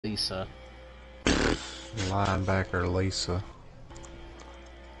Lisa. Linebacker Lisa.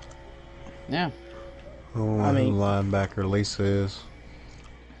 Yeah. I mean, who linebacker Lisa is.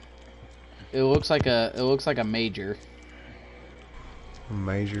 It looks like a major. A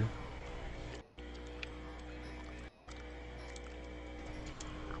major.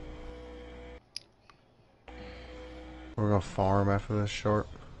 We're gonna farm after this short.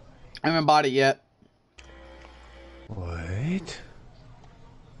 I haven't bought it yet. Wait.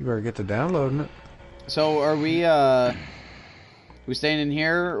 You better get to downloading it. So are we staying in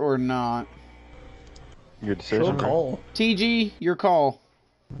here or not? Your decision. Your call. TG, your call.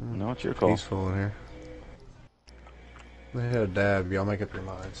 No, it's your call. Peaceful in here. They had a dab. Y'all make up your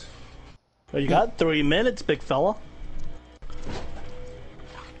minds. Well, you got 3 minutes, big fella.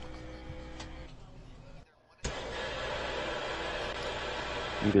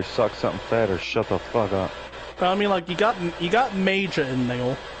 Either suck something fat or shut the fuck up. But I mean, like, you got Major in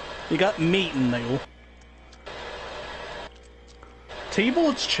there. You got Meat in there.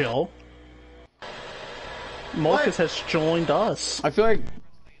 T-Board's chill. Marcus has joined us. I feel like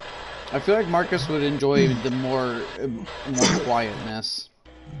Marcus would enjoy the more quietness.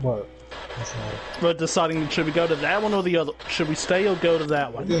 What? We're deciding, should we go to that one or the other? Should we stay or go to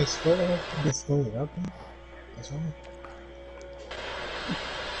that one? Just go up there. That's right.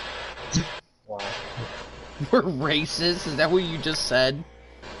 Wow. We're racist? Is that what you just said?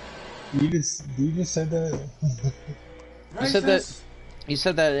 You just said that. You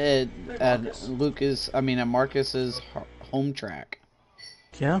said that at Marcus's home track.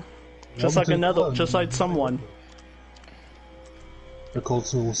 Yeah. Just like someone. The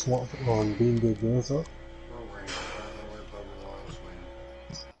cultural swamp on being good girls up.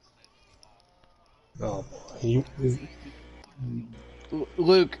 Oh boy.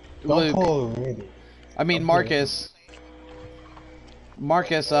 Luke. I mean Marcus.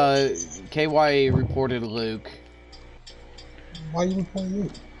 KY reported Luke. Why you reporting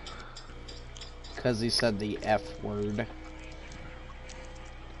Luke? Because he said the F word.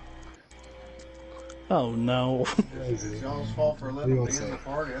 Oh no. It's y'all's fault for letting him be in the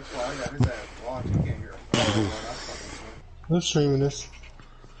party. That's why I got his ass blocked. You can't hear him. Who's streaming this?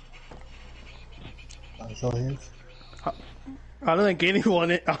 It's all his. I don't think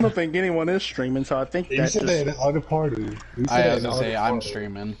anyone is streaming, so I think you said that at the other party. I was gonna say I'm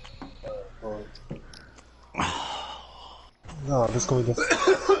streaming. No, let's go with this.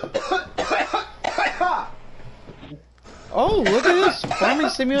 Oh, look at this! Farming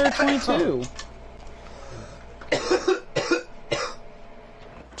Simulator 22.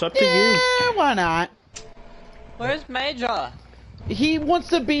 It's up to you. Why not? Where's Major? He wants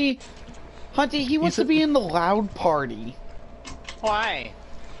to be... Hunty, he wants to be in the loud party. Why?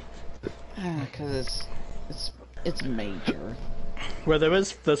 Because it's Major. Where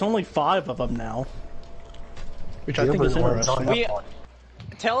there's only 5 of them now. Which I think is interesting.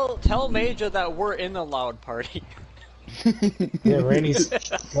 Tell Major that we're in the loud party. Yeah, Randy's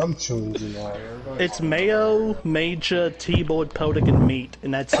gum chewing now. It's Mayo, Major, T-Board, Podic, and Meat,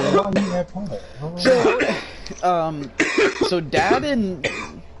 and that's it. So Dad and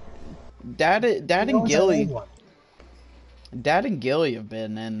Gilly have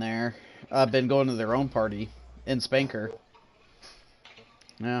been in there. Been going to their own party in Spanker.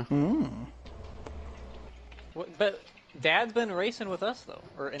 Yeah. But Dad's been racing with us though,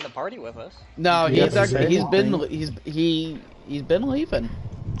 or in the party with us. No, he's been leaving.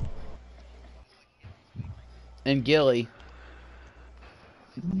 And Gilly.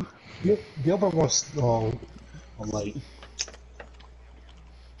 Gilbert wants late.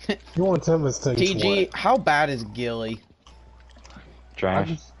 You want to tell us things? TG, how bad is Gilly?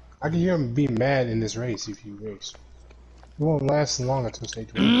 Trash. I can hear him be mad in this race if you race. It won't last long until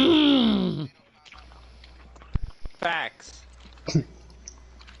stage 1. Facts.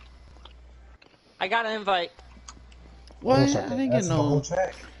 I got an invite. What? I didn't know.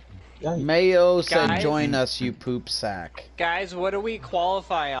 Mayo said, "Join us, you poop sack." Guys, what do we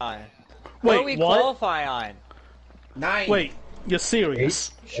qualify on? Wait, what do we qualify on? 9. Wait, you're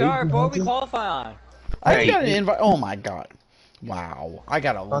serious? Sharp, what do we qualify on? I got an invite. Oh my god! Wow, I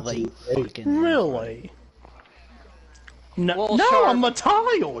got a late fucking. Really? No, well, no, Sharp, I'm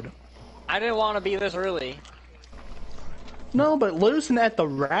tired. I didn't want to be this early. No, but losing at the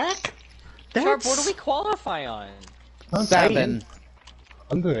rack? That's... Sharp, what do we qualify on? 7.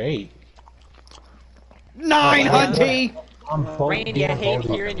 I'm doing 8. 9, Hunty! Randy, I hate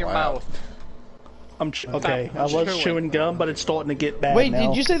hearing your mouth. Okay, I was chewing gum, but it's starting to get bad. Wait, now.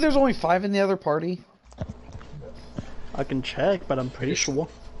 did you say there's only 5 in the other party? I can check, but I'm pretty sure.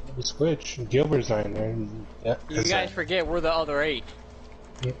 Switch. Gilbert's not in there. You guys forget we're the other 8.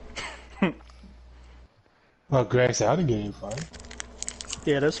 Well, Greg's out of game 5.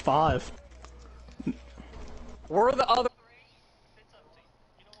 Yeah, there's 5. We're the other.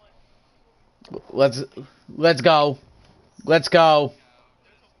 Let's go. Let's go.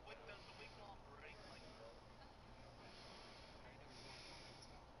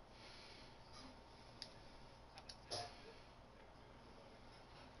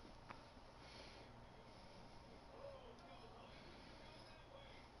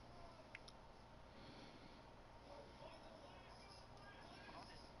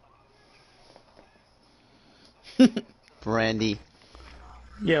 Brandy.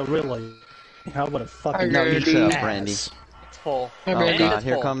 Yeah, really. How would a fucking No, you ass. shut up, Brandy. It's full. Oh And god, it's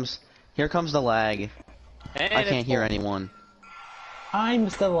here full. comes the lag. And I it's can't hear full. anyone. I'm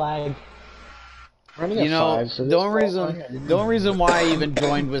the lag. You know, the only reason why I even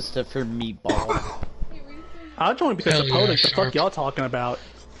joined was for meatball. I joined because of Podunk. The fuck y'all talking about?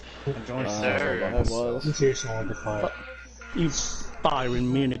 I was. Let's hear someone define. You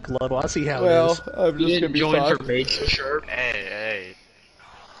Byron Munich level. I see how it Well, is. I'm just gonna be Join for fine. Major Sharp. Hey.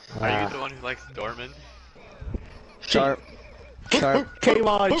 Are you the one who likes Dorman? Sharp.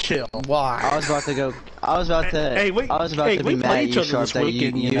 KY chill. Why? I was about to Hey, wait, I was about hey, to we be play mad at each you, other Sharp, this that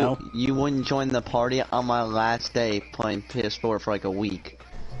weekend, you know. you wouldn't join the party on my last day playing PS4 for like a week.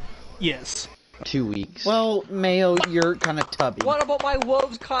 Yes. 2 weeks. Well, Mayo, you're kind of tubby. What about my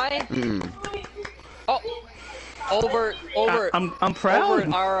wolves, Kai? Oh, over. I'm proud.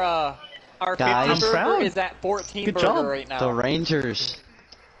 Over our Guys. 50 I'm burger proud. is at 14 Good burger job. right now. The Rangers.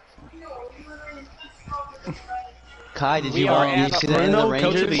 Kai, did you are did you at see a the end of the Bruno,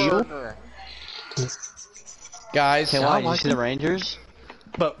 coach of the Rangers? year. burger. Guys, KY, did you see the Rangers?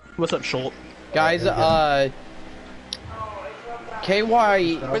 But what's up, Schultz? guys,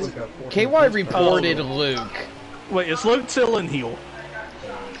 KY reported Luke. Wait, is Luke still in heel?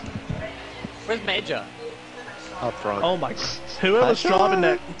 Where's Major? Up front. Oh my! Whoever's driving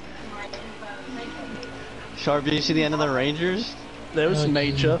that, Sharp, did you see the end of the Rangers? there's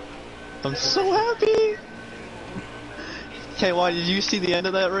Major. I'm so happy! KY, did you see the end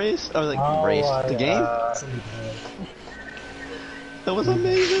of that race? Or like, race? The game? That was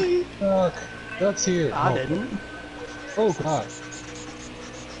amazing! Look, that's here. I didn't. Oh god.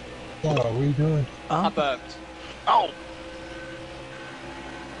 What are we doing? I burped.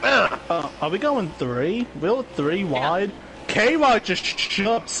 Are we going 3? We're 3 wide. KY just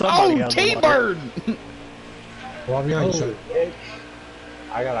shoved somebody Oh, out of the way. T-Bird! Well, I'll be honest.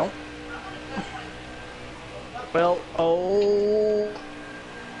 I got Well,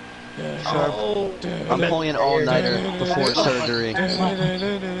 I'm pulling an all-nighter before surgery.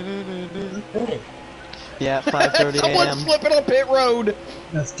 Yeah, 5:30 Someone's a.m. slipping on pit road!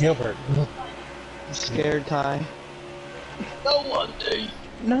 That's Gilbert. Scared, Kai.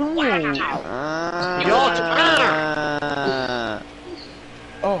 no.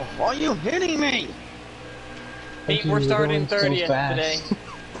 Oh, are you hitting me? Pete, we're starting 30th today.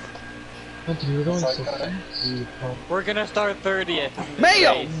 You're going so fast. We're gonna start 30th.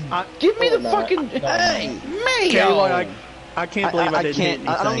 Mayo! Give me the fucking... Hey! Mayo! I can't believe I didn't hit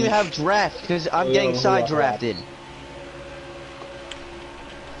can't. I don't even have draft because I'm getting side drafted.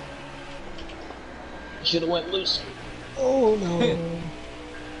 Should have went loose. Oh no.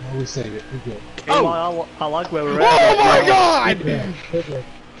 No, we save it. We're good. KY, I like where we're Oh at. my god! Yeah, okay.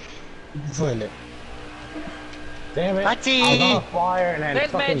 He's doing it. Damn it. I was on fire and then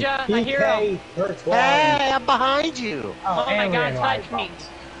There's fucking Major, I hear him. Hey, I'm behind you. Oh my god, touch me.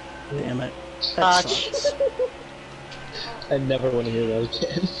 Damn it. That sucks. I never want to hear that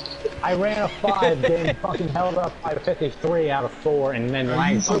again. I ran a 5, then fucking held up by 53 out of 4, and then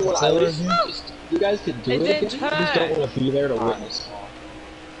lagged. You guys could do It it didn't again. You just don't want to be there to witness.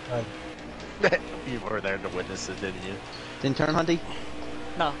 You were there to witness it, didn't you? Didn't turn, Hunty?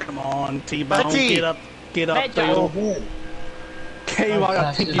 No. Come on, T-Bone, Hunty! get up, Major. dude. KY,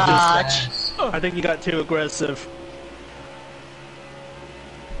 I think you just, I think you got too aggressive.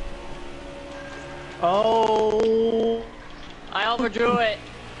 Oh. I overdrew it.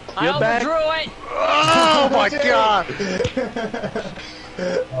 I You're back. overdrew it. Oh my god!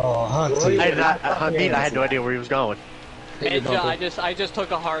 Oh, Hunty. I had no idea where he was going. Major, I just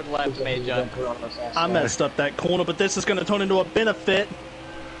took a hard left, Major. I messed up that corner, but this is going to turn into a benefit.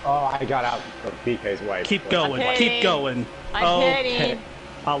 Oh, I got out of BK's way. Keep going, I'm keep hitting. going. I'm Okay. hitting.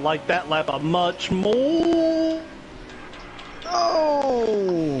 I like that lap much more.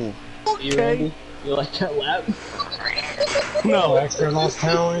 Oh! Okay. You like that lap? No, Extra lost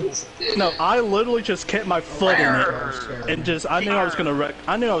talent. no, I literally just kept my foot in it, and just I knew I was gonna wreck.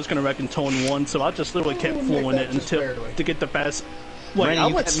 I knew I was gonna wreck in turn 1, so I just literally kept flowing it until to get the fast. Wait, Randy, I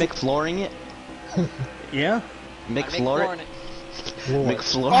you went kept McFlooring it? Yeah. McFloor it?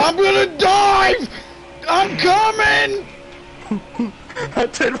 McFloor I'm gonna dive! I'm coming! I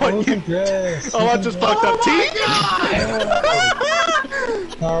did what you... Grass. Oh, I just fucked up.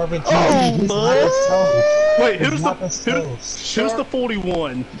 Carbon Oh, wait, who's the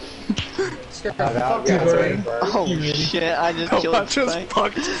 41? Oh shit, I just killed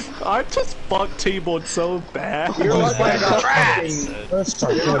I just fucked T-Board so bad. You're like Let's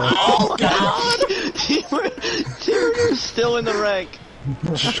start doing it. Oh god! T-Bird is still in the rank. I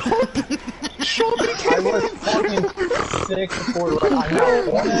was fucking 6 before I'm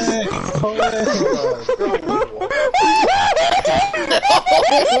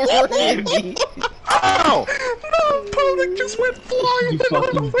Oh! No, Podek just went flying. You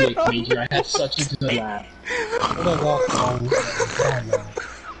fucking dick, Major. I had such a good laugh.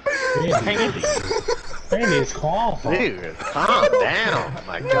 Randy is qualified. Dude, calm down.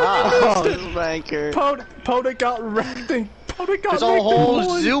 My God. Oh, this ranker. Podek got wrecked and Podek got There's a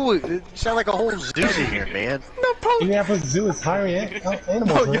whole zoo. It sounds like a whole zoo in here, man. No, Podek. Indianapolis Zoo is hiring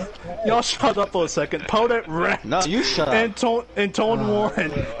animals, man. Y'all shut up for a second. Podek wrecked. No, you shut up. And Tone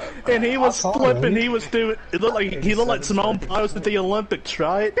won. And he was flipping. He was doing. He looked like Simone Biles at the Olympics,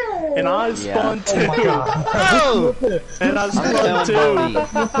 right? And I spun too. Oh! And I spun too.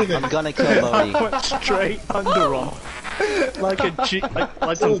 I'm gonna kill Bodie. I went straight under him. Like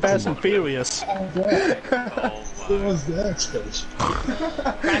some Fast and Furious. It was that stage.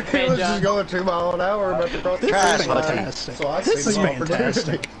 It was just going 2 miles an hour about to cross the This is finish line. fantastic. So I This seen is the opportunity.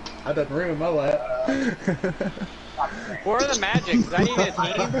 fantastic. I done ruined my lap. Where are the Magics? I need a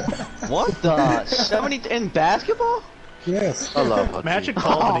team. What the? 70 in basketball? Yes. I love hockey. Magic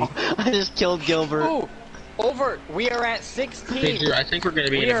quality. Oh, I just killed Gilbert. Ooh, over. We are at 16. Major, I think we're gonna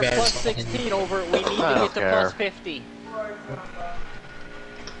be We in a are bad plus spot. 16 over. We need to I get don't to care. plus 50.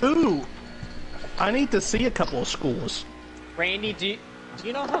 Ooh, I need to see a couple of schools. Randy, do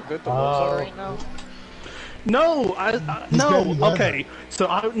you know how good the Wolves are right now? No, no. Okay, so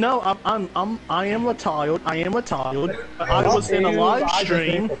I am retired. I am retired. I was in a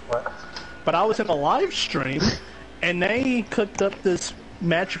live stream, and they cooked up this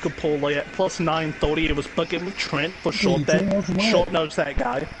magical parlay at plus 930. It was bucket with Trent for short nose that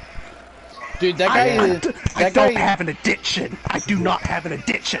guy. Dude, that guy is... I don't have an addiction. I do not have an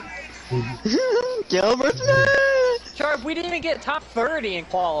addiction. Gilbert's Sharp, we didn't even get top 30 in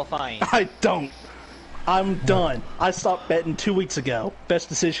qualifying. I don't. I'm done. I stopped betting 2 weeks ago. Best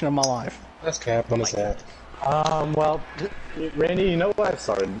decision of my life. That's cap on his hat. Well, Randy, you know what I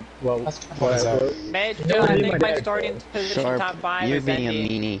started? Well, Med, I think my starting position Sharp, top 5 you're is being a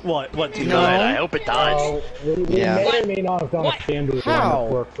empty. meanie. What? Good. I hope it does. we Yeah. may or may not have done a FanDuel How?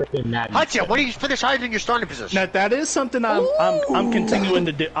 for freaking Madden. Hutcha, what do you finish higher than your starting position? Now that is something I'm continuing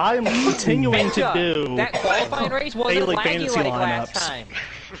to do. I am continuing to do. That qualifying race wasn't daily laggy fantasy like last lineups. time.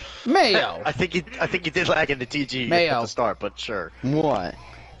 Mayo. I think you did lag in the TG Mayo. at the start, but sure. What?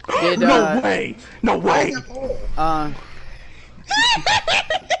 Did, No way! No way!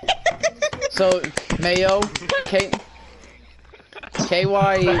 So, Mayo, KY...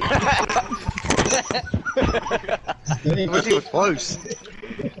 It was even close.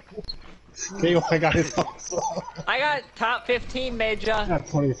 I got his I got top 15 Major. I got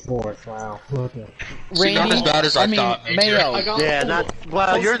 24th. Wow. Okay. Randy, not as bad as I thought, Major. Mayo. Yeah, not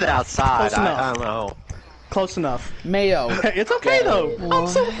well. You're the outside. Close enough. I don't know. Close enough. Mayo. It's okay though. I'm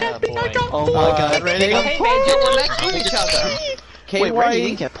so happy I got. Oh my god, Randy got Hey pole! Major, we're next to each other. Wait, Randy, you KY...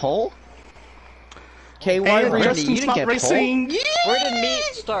 didn't get pole? KY... And Randy, Justin's you didn't not get racing. Where did meat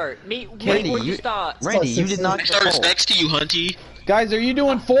start? Meat, Randy, where'd you you- start? Randy, you did not get Starts pole. next to you, Hunty. Guys, are you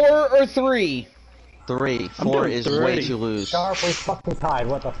doing 4 or 3? 3. I'm 4 doing is 3. way too loose. Sharp, we fucking tied.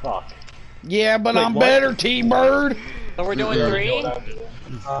 What the fuck? Yeah, but Wait, I'm what? better, T-Bird. So we're doing 3?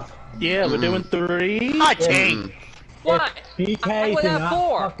 Yeah, we're doing 3. Hutchie! What? BK I would did have not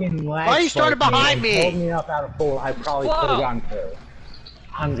 4. fucking lag. Why you started spike behind and me? Pulled me up out of 4. I probably could Whoa. have gotten 2.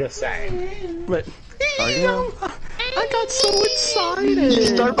 I'm just saying. But I got so You excited.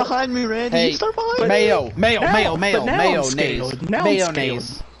 start behind me, Randy. Hey, You start behind me. Mayo, But now I'm mayonnaise. scared. Now I'm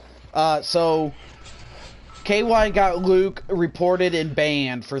Mayonnaise. So, KY got Luke reported and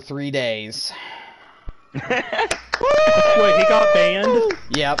banned for 3 days. Wait, he got banned?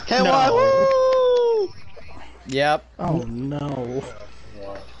 Yep. Hey, No. woo! Yep. Oh no.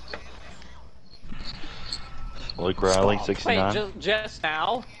 Luke Riley, Wait, 69. just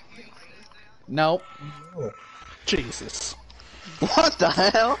now? Nope. Jesus. What the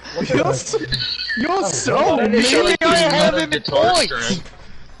hell? You're so mean. You have him in points.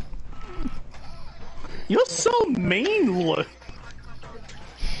 You're so mean, Luke.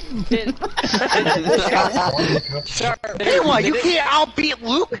 Sharp, Hey, what? You can't outbeat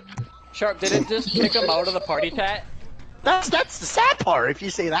Luke? Sharp, did it just kick him out of the party chat? That's the sad part, if you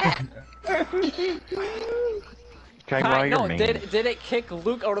say that. Okay, Kai, well, you're no, mean. did it kick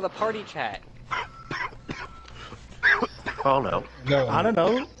Luke out of the party chat? Oh, no. No. I don't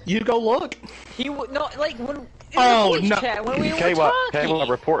know. You go look. He would no, like when in Oh, the voice no. chat when we were Okay, talking. well,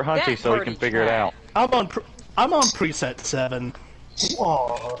 report Hunchy That so he party can figure it chat. out. I'm on preset 7.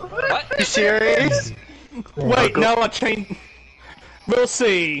 What? You serious? Wait, no, I changed. We'll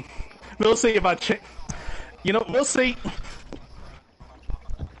see. We'll see if I change. You know, we'll see.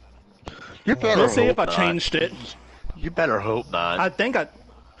 You better We'll see hope if I not. changed it. You better hope not. I think I.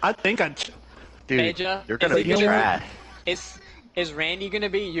 Dude, Major, you're gonna is it be trash. Is Randy gonna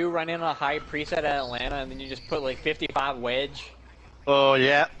be you running a high preset at Atlanta and then you just put like 55 wedge? Oh,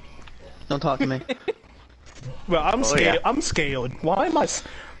 yeah. Don't talk to me. Well, I'm Oh, scared. yeah. I'm scared. Why am I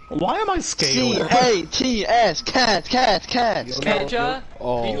scared? C-A-T-S, cats. Major,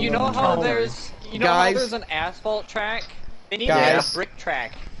 Oh, you know how no. there's Guys. there's an asphalt track? They need Guys. a brick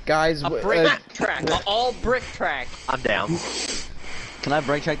track. Guys, A brick track. An all brick track. I'm down. Can I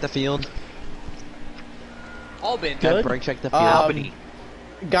brake check the field? Albin. Can I Good. brake check the field? Albany.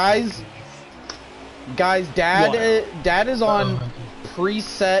 guys, Dad is on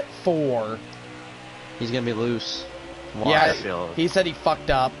preset 4. He's gonna be loose. Why? Yeah, he said he fucked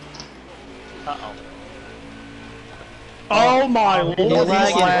up. Uh-oh. Oh my lord,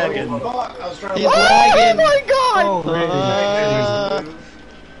 he's lagging. He's lagging. Oh my god!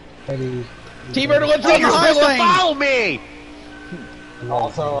 Eddie. T-Bird, let's Hey, run the you're high supposed to lane! follow me!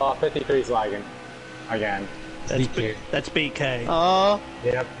 Also, 53's lagging. Again. That's BK. Oh,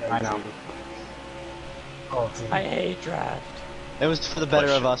 Yep, I know. I hate draft. it was for the better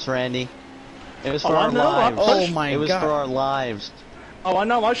of us, Randy. It was for Oh, I our know, I lives. Oh my It was god. for our lives. Oh, I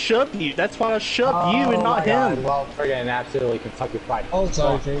know. I shoved you. That's why I shoved you and not him. Well, we're getting absolutely Kentucky Fried. Oh,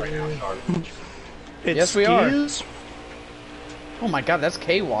 sorry, Yes, we are. Excuse? Oh my god, that's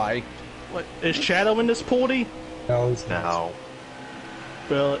KY. What, is Shadow in this party? No, he's not. No.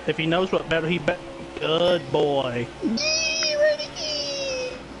 Well, if he knows what better, he bet. Good boy.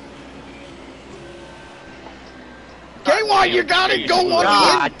 KY, you gotta go on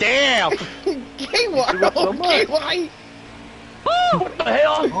God damn! KY, oh, KY! What the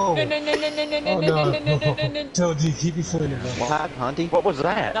hell? Oh. No, no, no, no, no, no, Oh, no, no. no, no, no, no, no, no. So, dude, keep your foot in the What ground. happened, Hunty? What was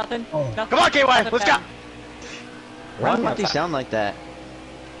that? Nothing. Oh. Nothing. Come on, KY, Nothing let's go! happened. Why does Hunty sound like that?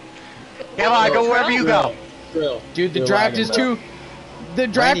 KY, go wherever you go. Dude, the draft is too... The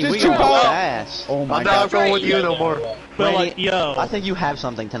draft Randy, we is too are powerful. fast. Oh my I'm god. not going with you no more. But Randy, like, yo, I think you have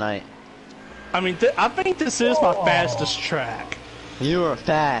something tonight. I mean, I think this is my fastest track. You are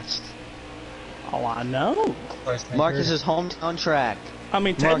fast. Oh, I know. Marcus's hometown track. I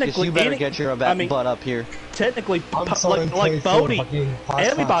mean, Marcus, technically, you better get your butt up here. Technically, I'm sorry, like Bodie. Bodie,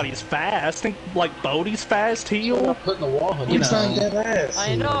 everybody's fast. I think like Bodie's fast heel. Putting the wall. You He's trying know. to get ass.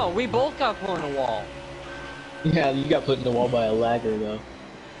 I know. We both got put on the wall. Yeah, you got put in the wall by a lagger though.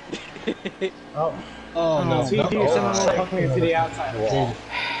 Oh, no. See, no. dude, someone will hook me to the outside wall. Dude,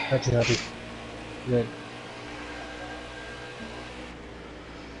 happy, happy. Good.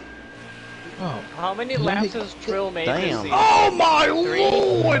 How many laps has Trill made this Damn. season? Oh my 3?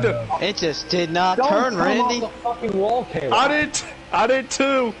 lord! It just did not Don't turn, come Randy. off the fucking wall, KY. I did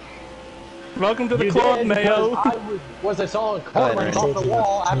too. Welcome to the You club, did, Mayo. because I was a solid car Go ahead, right off Randy. the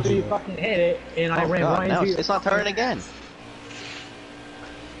wall after you fucking hit it, and I Oh ran god, right no, into you. it's not turning again.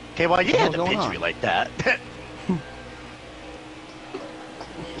 KY, you had hell's to going pinch on? me like that.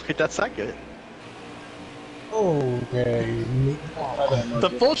 Wait, that's not good. Okay. The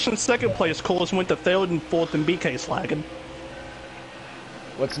first and second place callers went to third and fourth, and BK slagging.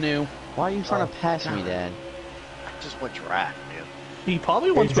 What's new? Why are you trying to pass me, Dad? I just went draft, man. He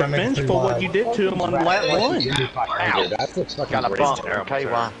probably wants Hey, John, revenge make it for what wide. you did to him on lap 1. Ow. That's what's fucking Got a crazy. bump there, Okay, KY.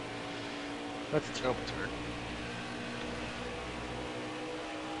 why? That's a terrible turn.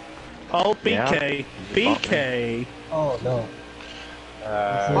 Oh, BK. BK. Oh, no.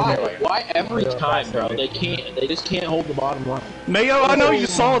 Why every time, bro? They just can't hold the bottom line. Mayo, I know you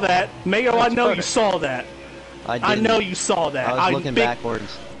saw that. Mayo, I know you saw that. I didn't. know you saw that. I was looking big,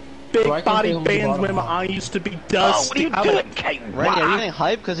 backwards. big So I can body feel the bands bottom when line. I used to be Oh, what are dusty. you doing, KY? Randy, are you getting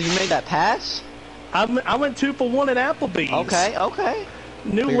hyped because you made that pass? I went 2 for 1 at Applebee's. Okay.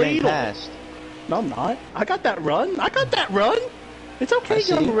 New You're getting lead. passed. No, I'm not. I got that run. It's okay, I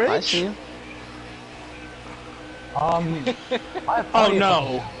see young you. Rich. I see you. I have Oh plenty of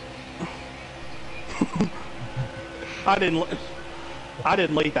no. I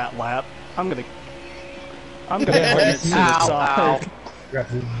didn't lead that lap. I'm gonna Yeah, bring it see. to the Ow, side.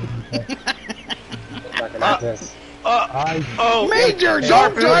 Major,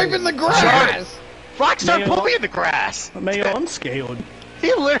 don't dive in the grass! Rockstar put me in the grass! Mayo, I'm scared.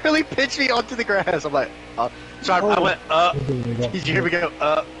 He literally pitched me onto the grass. I'm like, sorry, I went, Did you hear me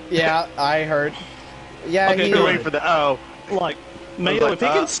go, Yeah, I heard. Yeah, Okay, he You're waiting for the, Like, Mayo, if he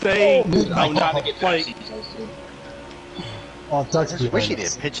can stay... I'm trying to get past like, Oh, Duck's I wish he behind didn't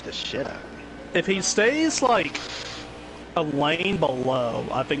us. pitch the shit out of me. if he stays, like, a lane below,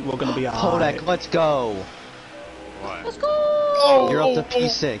 I think we're gonna be alright. Kodak, let's go. What? Let's go! Oh, You're up to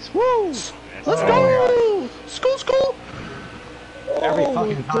P6. Woo! Let's go! School! Every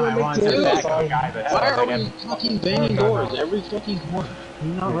fucking time I run to the back of a guy that Why has are like we fucking banging doors every fucking corner?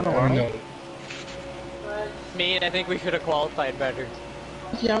 You're not running I around. know. Me, I think we should have qualified better.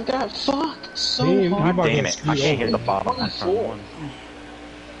 Yeah, I got fucked so Damn, you hard. about to Damn get it, I can't hit the bottom. Fucking four.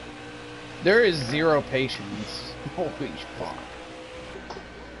 there is zero patience. Holy fuck.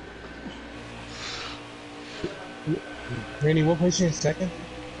 Randy, what place you in second?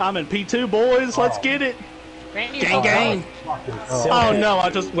 I'm in P2, boys. Let's get it. Randy, Gang. Oh, Oh no, I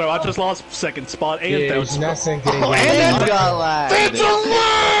just lost second spot and yeah, third you're spot. not saying gang. Oh, and you got lagged. That's a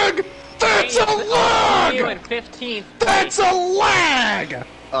lag! That's a You in lag! 15th. That's a lag!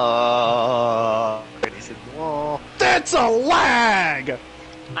 And he said, whoa. That's a lag!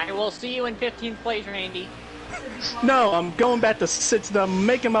 I will see you in 15th place, Randy. No, I'm going back to 6th. I'm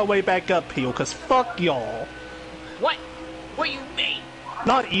making my way back uphill, cause fuck y'all. What? What you mean?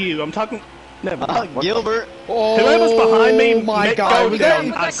 Not you, I'm talking... Never mind. Gilbert. Oh, Whoever's behind me, my make- God, go was down.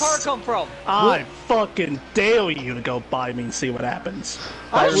 that- Where'd that car come from? I fucking dare you to go by me and see what happens.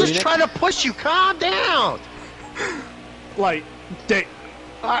 I was just trying to push you. Calm down. Like,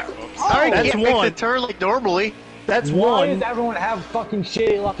 Sorry, That's can't make one. the turn like normally. that's Why one. does everyone have fucking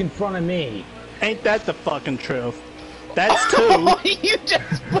shitty luck in front of me? Ain't that the fucking truth? That's two. You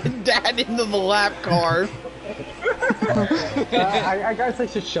just put that into the lap car. I guess I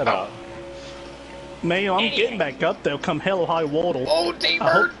should shut up. Man, I'm getting back up there come hell or high water. Oh,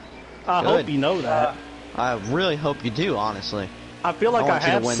 T-Bird! I hope you know that. I really hope you do, honestly. I feel like I, want you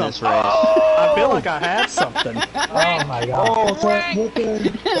to have win this something. race. I feel like I have something. Oh my god. Oh, that's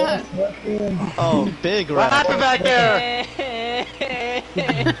whipping. That's whipping. Oh, big What round. happened back there?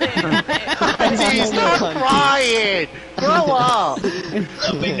 Lindsay, stop crying. Grow up.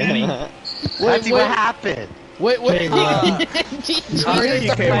 Lindsay, what happened? Wait. I hear you,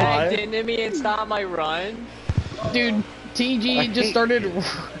 Backed KY. into me and stopped my run. Dude, TG just started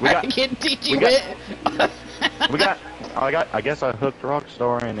getting TG got- I guess I hooked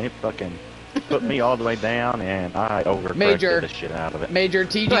Rockstar and it fucking put me all the way down and I overcorrected Major. the shit out of it. Major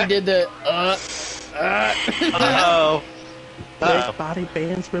TG did the Uh-oh. Big body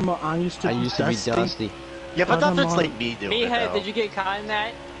bands, remember I used to I be used to be dusty. dusty. Yeah, but that's like me doing it, Meathead, though. did you get caught in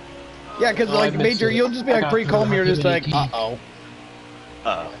that? Yeah, because like Major, you'll just be like pretty calm. You're just like, uh-oh.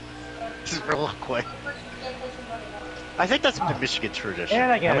 Uh-oh. This is real quick. I think that's the Michigan tradition.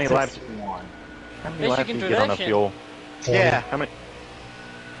 And I How get many a laps? 61. How many laps do Michigan you get on a tradition. fuel? Yeah. How many?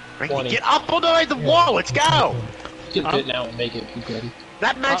 Randy, 20. get up on the wall. Let's go. Get a bit now and make it, you daddy.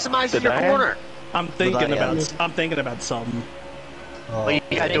 That maximizes Did your I? corner. I'm thinking about something. Well, you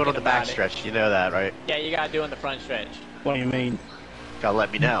gotta do it on the Thinking about it. backstretch. You know that, right? Yeah, you gotta do it in the front stretch. What do you mean? Gotta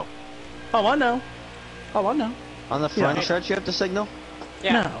let me know. Oh, I know. On the front Yeah. stretch, you have to signal?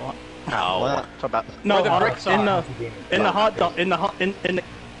 Yeah. No. Oh, What? talk about. No, Where the bricks in are. the hot dog, in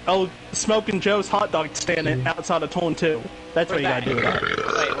the Smoking Joe's hot dog stand outside of Torn 2. That's where you gotta do it at.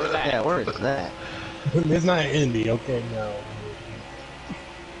 Wait, where's that? Yeah, where is that? It's not an enemy, okay? No.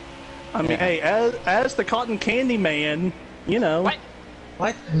 I mean, hey, as the cotton candy man, you know. What?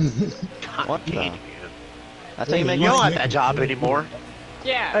 What? What the? Candy, That's how you make You don't money. have that job anymore.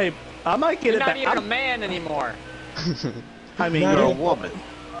 Yeah. Hey, I might get You're it not back. even a man anymore. I mean, No. You're a woman.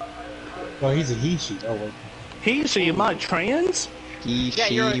 Well, he's a he, she. Oh, wait. he, she, am I trans? He, Yeah,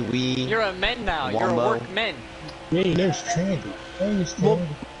 she, we. You're a man now. You're a Wombo. work man. Yeah, you know it's trendy. Oh, it's Well,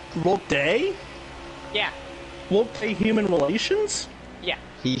 trendy. Woke day? Yeah. Woke day human relations? Yeah.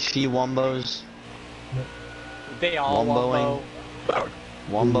 He, she, wombos. They all Womboing. wombo.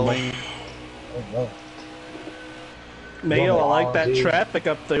 Womboing. Oh, no. Mayo, I like that dude. traffic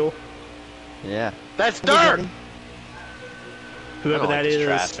up there. Yeah. That's dirt. Whoever that is.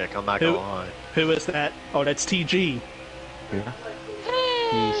 Traffic. I'm not Who- gonna lie. Who is that? Oh, that's TG. He,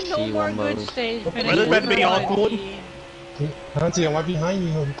 she, wombos. Well, that better be awkward. Auntie, I'm right behind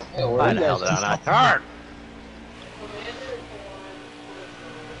you. Why the hell did I not turn?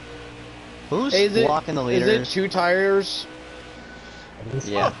 Who's Hey, blocking the is leaders? it 2 tires?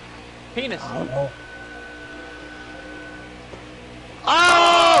 Yeah. Penis. Ah!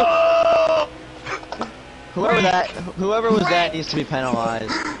 Whoever was that needs to be penalized.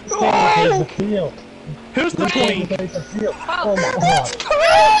 The field. Who's the queen? Oh my god.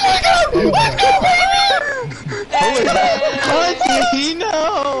 Who is that? Hunty,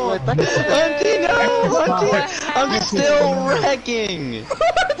 no! Hunty, no! Hunty, I'm still wrecking!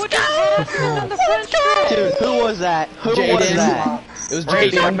 Dude, who was that? Who was that? It was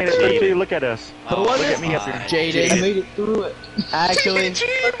Randy, I Jaden. made it through too. Look at us. Who was Look it? at me up here. I Jaden. made it through it. Actually, Like,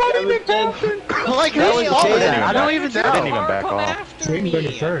 That who's was over Jaden. there? I don't even I didn't know. even back off. Jaden got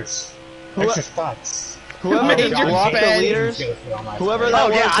it first. Extra spots. whoever Major blocked the sped. leaders, whoever that Oh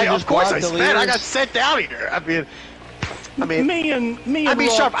was, yeah, who of just course blocked I the sped. I got leaders. sent down here. I mean, Me and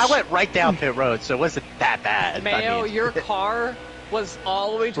Sharp. Rock. I went right down pit road, so it wasn't that bad. Mayo, I mean, your car was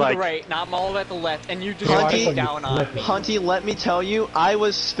all the way to Like- the right, not all the way at the left, and you just Hunty- came down on me. Hunty, let me tell you, I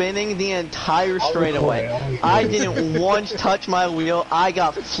was spinning the entire straightaway. I didn't once touch my wheel. I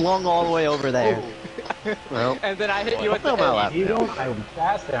got flung all the way over there. well, And then I hit you at the my lap. You don't. I'm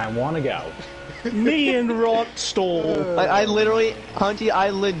fast and I want to go. Me and Rock stole. Like, I literally, Hunty, I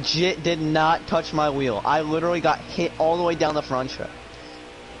legit did not touch my wheel. I literally got hit all the way down the front strip.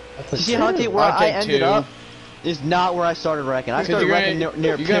 You see, Hunty, where I'll I take ended 2. up is not where I started wrecking. I started wrecking near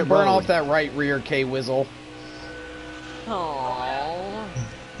You're pit gonna burn road. off that right rear K-Wizzle. Aww.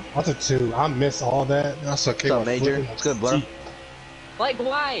 I took 2. I missed all that. I saw What's up, Major? It's good, bro. Like,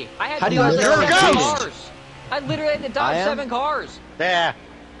 why? I had How to do you dodge guys 7 know? cars. I literally had to dodge I am? 7 cars. yeah.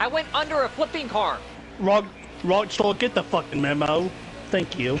 I went under a flipping car. Rockstar, get the fucking memo.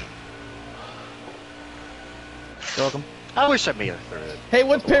 Thank you. You're welcome. I wish I made it through it. Hey,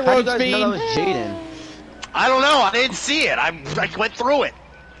 what's pit How do road you guys know that speed? was Jaden? I don't know. I didn't see it. I went through it.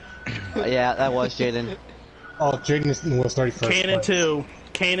 Yeah, that was Jaden. Oh, Jaden was 31st.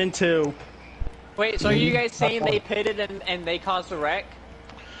 Cannon 2. Wait, so are you guys saying they pitted and they caused a wreck?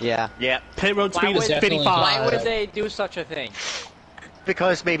 Yeah. Yeah, Pit road Why speed is would- 55. Why would they do such a thing?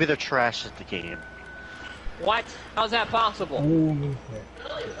 because maybe they're trash at the game. What? How's that possible? Ooh,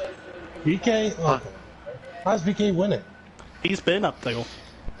 BK? Oh, how's BK winning? He's been up there.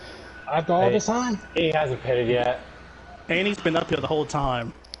 After all this time? He hasn't pitted yet. And he's been up here the whole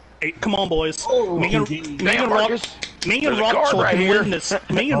time. Hey, come on, boys. Oh, me and Rock There's a Rock guard right can here. win this.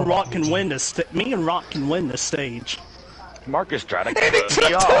 Me and Rock can win this. Me and Rock can win this stage. Marcus tried to And he cut took me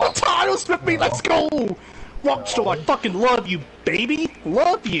 2 off. titles with me. Let's go. Rockstar, I fucking love you, baby.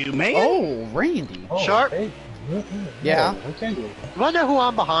 Love you, man. Oh, Randy. Oh, Sharp? hey. Yeah. Okay. You wanna know who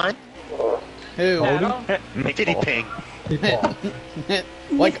I'm behind? Who? Diddy Ping.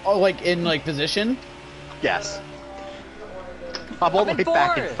 like in position? Yes. I'm all the I'm way in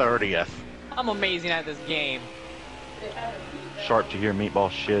back in fourth. 30th. I'm amazing at this game. Sharp to hear meatball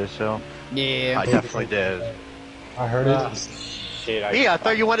shit as hell. Yeah. I definitely did. I heard it. Shit, Yeah, I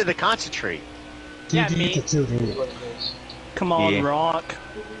thought you wanted to concentrate. Yeah, GG me. to 2, dude. Come on, Yeah. Rock.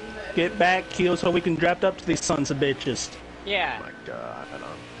 Get back, Keel, so we can draft up to these sons of bitches. Yeah. Oh my god.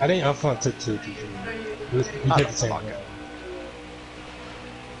 I think Alpha took 2, GG. We did the same way.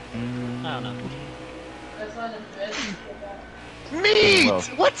 I don't know. Meat! Well.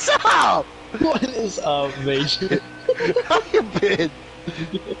 What's up? What is up, Major? How you been?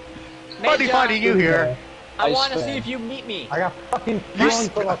 Funny Major, finding you here. I I want to swear. see if you meet me. I got fucking thrown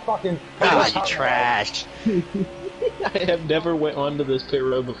from a fucking. Ah, you trash. I have never went onto this pit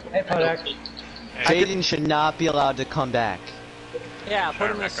road before. Hey, Kodak. Jaden should not be allowed to come back. Yeah,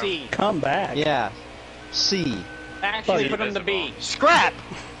 put him to C. Come back. Yeah. C. Actually, put him to B. Scrap!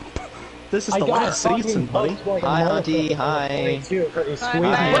 This is I the got last fucking season, buddy. poked like a Hi, motherfucker Auntie, from hi. 22 'cause he squeezed me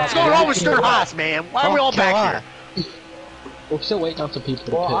What's out. going on with Stern Haas, man? Why are we all back here? We're still waiting on some people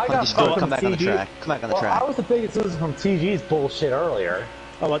to Well, I pit. got Just go fucking come back on the TG. track. Come back on the Well, I track. was the biggest loser from TG's bullshit earlier.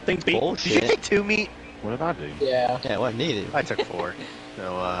 Oh, I think B. Did you Bullshit. take 2 meat? What did I do? Yeah. Yeah, what needed? I took 4.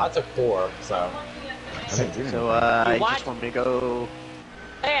 So, I took 4, so. I What? just want me to go.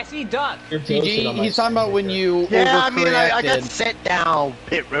 Hey, I see Duck. You're ghosted TG, on my he's talking about when you Yeah, I mean, I got overcorrected. sent down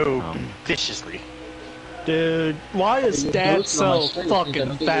pit road viciously. Dude, why is You're Dad ghosted on my so streak fucking because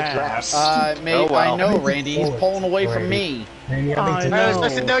I'm big as fast? Mate, Oh, well. I know, Randy. He's pulling away from me. Randy, I I think know. It's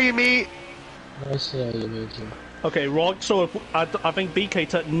nice to know you, meat. Nice to know you, Major. Okay, Rock, so if, I think BK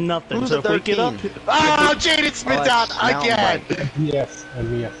took nothing. Who's so the if we get up 13? Oh, Jaden Smith Oh, out it's mountain again. bike. MBF.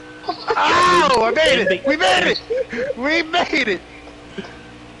 MBF. Oh, I made it. We made it. We made it.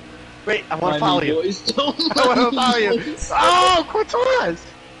 Wait, I want to follow you. I want to follow you. Oh, Cortez.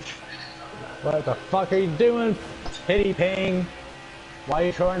 What the fuck are you doing, Titty Ping? Why are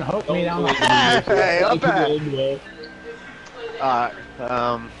you trying to hook me down the Hey, I'm back.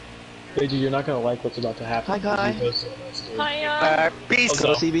 Major, you're not gonna like what's about to happen. Hi, guy. Hiya. Beast.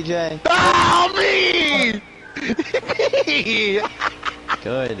 Go CBJ. Oh, me!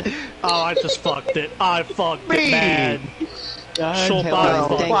 Good. Oh, I just fucked it. I fucked Me. it bad. Sure, Okay, body well,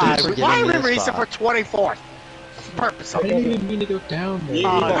 fucked thank it. you for giving Why me are we this racing spot. for 24th? Purpose I of didn't it. even mean to go down there.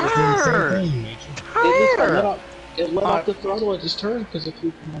 It let off the throttle at this turn because it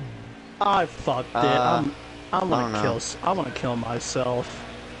flew from I fucked it. I I don't want know. to kill. I want to kill myself.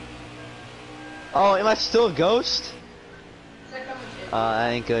 Oh, am I still a ghost? That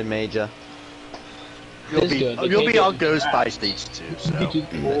ain't good, Major. You'll It's be, good. They you'll can't be on get- Ghost by stage 2, so. You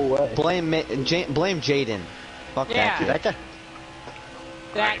can pull away. Blame Jaden. Fuck Yeah. that kid. That guy,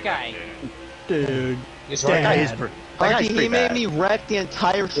 That guy. Dude. that guy is Dad. pretty, that guy's He pretty made bad. me wreck the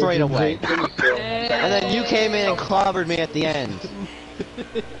entire straightaway. And then you came in and clobbered me at the end.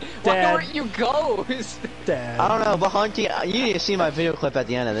 Why Dad. weren't you ghost? Dad. I don't know, but Hunty, you need to see my video clip at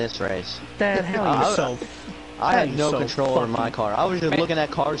the end of this race. Dad, how are you so? I How had you no so control over my fucking- car. I was just looking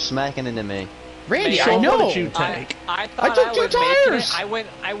at cars smacking into me. Randy, Hey, I So know. what did you take? I thought took I two was making tires. it.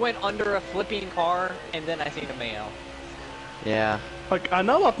 I went under a flipping car, and then I seen a Mayo. Yeah. Like, I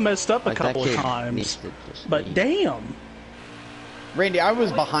know I've messed up a Like that couple of kid times, needs to just but leave. damn. Randy, I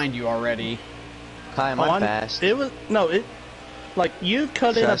was behind you already. Kai, am I fast? It was no, it like you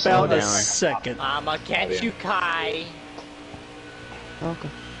cut in Should I slow about a down? second. I'ma catch you, Kai. Okay.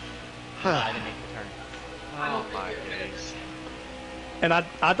 I didn't make the turn. Oh my days. And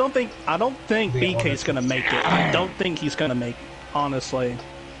I don't think BK's gonna make it. I don't think he's gonna make. Honestly, You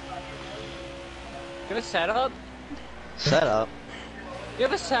have a setup? Set up. You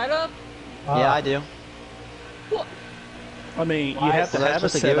have a setup? Yeah, I do. I mean, you Why? have to Was I have a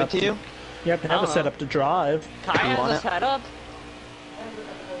supposed to give setup. it to you? You have to have a setup to drive. Kai You want has a it? setup?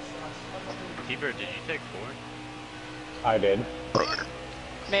 T-Bird, did you take 4? I did.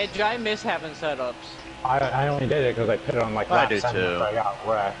 Major, I miss having setups. I only did it because I put it on like I lap do 7 too. after I got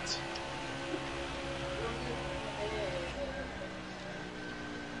wrecked.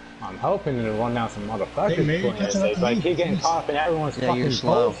 I'm hoping to run down some motherfuckers. Hey, maybe playing catch this up day, to but I me, keep getting please. caught up in everyone's Yeah, fucking you're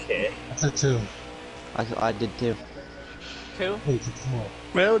slow. bullshit. That's a 2. I did too. 2? Hey, it's a 4.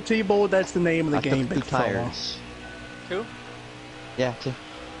 Well, T-Boy, that's the name of the I game, took 2 big fella. tires. 2? Yeah, 2.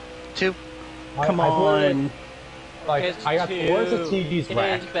 2. Come I literally- on. Like, It's I got towards the 2. TV's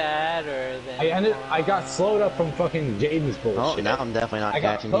wreck. It's better than I got slowed up from fucking Jaden's Oh, bullshit. now I'm definitely not I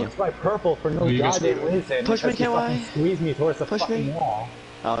got catching you. hooked by purple for no You got goddamn screwed. reason. Push me, because he fucking KY. squeezed me towards the Push fucking me. wall.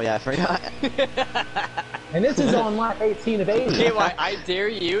 Oh yeah, I forgot. And this is on lap 18 of 80. KY, I dare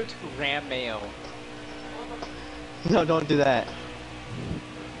you to ram Mayo. No, don't do that.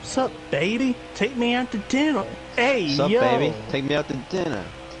 What's up, baby? Take me out to dinner. Hey, What's up, yo. baby? Take me out to dinner.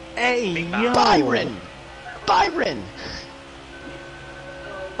 Hey, yo. Byron! Byron!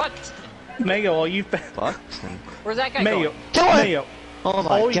 But Mayo, are you Fuck. where's that guy Mayo? going? Mayo. Oh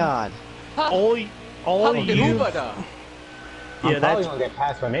my Oh, god. All you. I'm Yeah, probably that's gonna get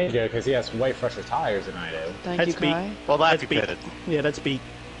passed by Major because he has way fresher tires than I do. Thank That's you, Kai. beat. Well, that's That's beat. pitted. Yeah, that's beat.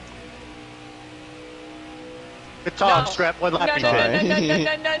 Good talk, No. Scrap. One lap No, you no, pitted. no, no,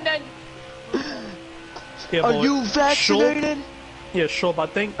 no, no, no, no. Yeah, Are boy. you vaccinated? Yeah, sure, but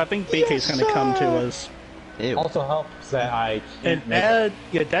I think BK's Yes, gonna come to sir. us. Ew. Also helps that I can't And make Ed,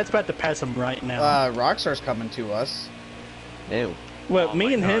 yeah, Dad's about to pass him right now. Rockstar's coming to us. Ew. well, oh me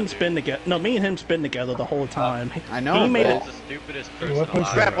my and God, him's dude. been together. No, me and him's been together the whole time. I know, He made but- it. It's the stupidest Hey, person what was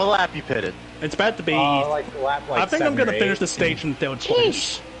Scrap, alive. what lap you pitted? It's about to be. like lap like I think I'm 7 gonna or finish 8. the stage in third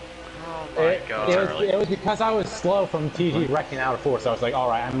place. Oh my It god. was because I was slow from TG wrecking out of 4, so I was like,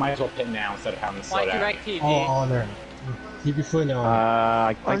 alright, I might as well pit now instead of having to slow Why'd you down. wreck TG? Oh, there. Keep your foot down. I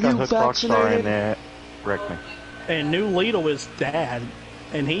Are think I you hooked Rockstar vaccinated? in there. Wrecked me. And new leader is Dad,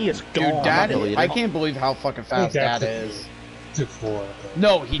 and he is Dude, gone. Dad, believe I it. can't believe how fucking fast that's Dad it. is. Took 4.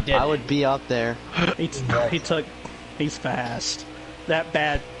 No, he didn't. I would be up there. He's fast. That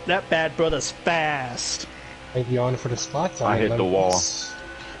bad brother's fast. I'd be on for the spots. I hit the wall.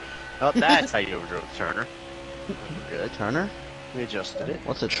 Oh, that's how you overdrove Turner. Good. Turner? We adjusted it.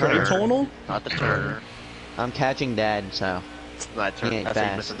 What's a Turner Turner? tonal? Not the Turner. I'm catching Dad, so. Not He Turner. ain't I think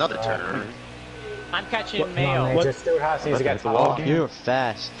fast. it's another Turner. I'm catching Come on, Mayo. Major. Stewart-House needs to get the Oh, wall. you're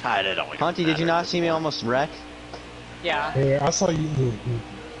fast. I don't Hunty, did you not see me almost wreck? Yeah. Yeah, I saw you.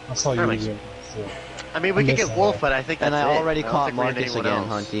 I saw you. That makes- again, so. I mean, we could missed get that. Wolf, but I think that's And I it. already don't caught think we need Marcus anyone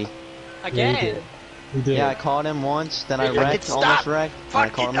again, else. Hunty. Again. We did. Yeah, I caught him once, then I Yeah, wrecked, stop. almost wrecked, and I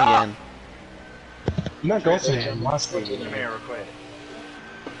Fuck caught it him up. again. I'm not ghosting him. My screen. Come here real quick.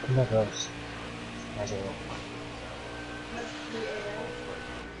 I'm not ghost. As well.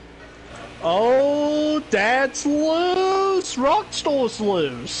 Oh, Dad's loose. Rockstar's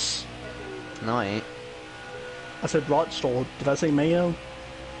loose. No, I ain't. I said Rockstar. Did I say Mayo?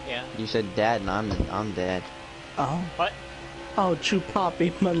 Yeah. You said dad, and I'm dad. Oh. What? Oh,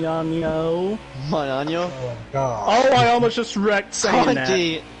 Chupapi Manano. Manano? Oh, God. Oh, I almost just wrecked saying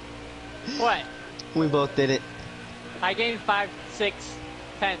that. What? We both did it. I gained 5, 6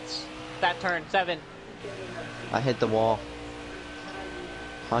 tenths that turn. 7. I hit the wall.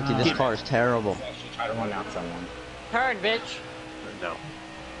 Honky, this car is terrible. Actually try to run out someone. Turn, bitch. No.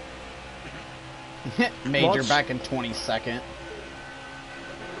 Major back in 22nd.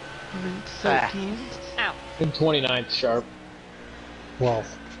 13. Ow. In 29th, sharp.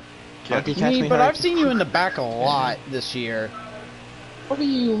 12. Honky, catch me But hard. I've seen you in the back a lot this year. What do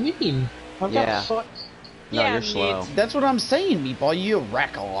you mean? I've Yeah. got fuck. No, Yeah, you're slow. That's what I'm saying, Meatball. You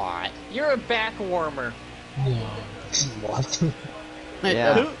wreck a lot. You're a back warmer. What?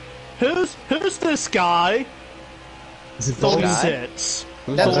 Yeah. Who's this guy? Is it 36.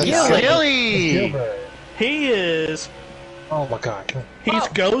 That's Gilly. Gilly! Gilbert. He is. Oh my God. He's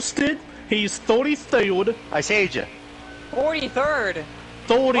ghosted. He's 33rd. I saved you. 43rd.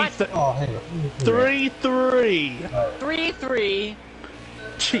 33rd. Oh, hang on. 3-3. 3-3.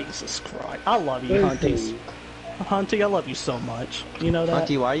 Jesus Christ. I love you, Hunty. Hunty, I love you so much. You know that?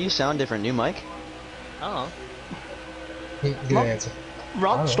 Hunty, why do you sound different? New mic? Oh. Good answer.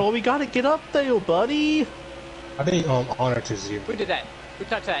 Rockstar, we gotta get up there, buddy. I think Honor to you. Who did that? Who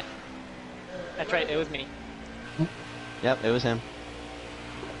touched that? That's right, it was me. Yep, it was him.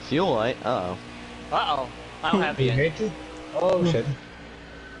 Fuel light? Uh-oh. Uh-oh. I don't have it You yet. made it? Oh shit.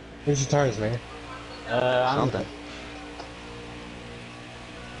 Where's your tires, man? Something.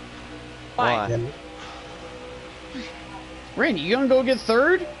 Why? Why? Randy, you gonna go get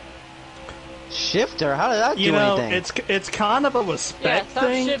third? Shifter? How did that do You know, anything? it's kind of a Yeah, respect stop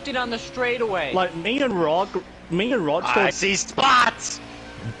thing. shifting on the straightaway. Like me and Rockstar. I see spots!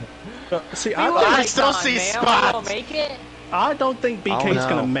 See, I still see spots! Make it? I don't think Oh, BK's no.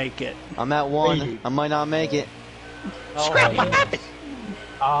 gonna make it. I'm at 1. I might not make it. Scrap what happened?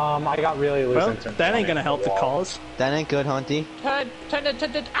 I got really loose. Well, in terms that of ain't gonna help the wall. cause. That ain't good, Hunty. Turn.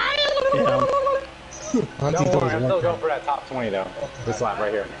 Yeah. Hunty Don't throws worry, I'm still one going for that top 20 though. This lap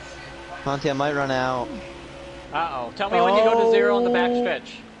right here. Hunty, I might run out. Uh-oh. Tell me when you go to 0 on the back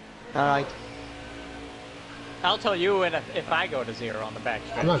stretch. Alright. I'll tell you when if I go to 0 on the back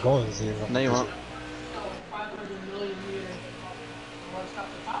stretch. I'm not going to 0. No, you won't.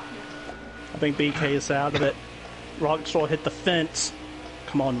 I think BK is out of it. Rockstar hit the fence.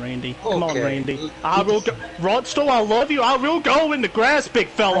 Come on, Randy. Come on, Okay. Randy. I will go. Rockstar, I love you. I will go in the grass, big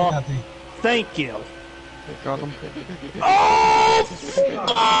fella. Thank you. Oh!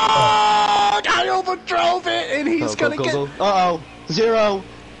 Fuck! I overdrove it, and he's gonna get. Uh-oh. 0.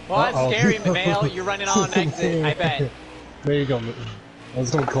 Well, that's Uh-oh. scary, Mail. You're running on exit, I bet. There you go.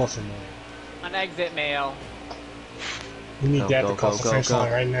 Let's go closer, man. On exit, Mail. We need Go, that go, to cross go, the finish go.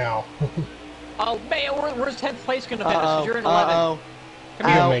 line right now. Oh, Mail, where's 10th place gonna finish? 'Cause you're in 11. Uh-oh. Come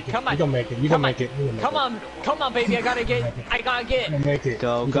You here. gonna make it. Come on. You gonna make it. You Come gonna on. make it. You gonna make Come it. on. Come on, baby. I gotta get. You gonna make it.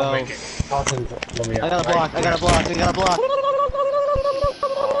 Go, You go. gonna make it. Toss him. Let me I out. got a block. I got a block. I got a block.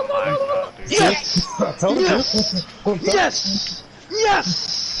 Oh my god, dude. Yes! I told you. Yes! Yes!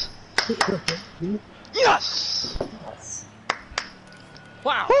 Yes! Yes!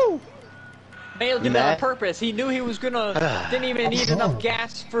 Wow. Woo! Mail You did that on mad? purpose. He knew he was gonna. Didn't even need enough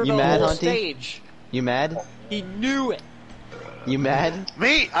gas for You the mad, whole Hunty? stage. You mad? He knew it. You mad?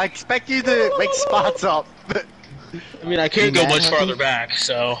 Me, I expect you to make spots up. I mean, I can't You go mad, much Hunty? farther back,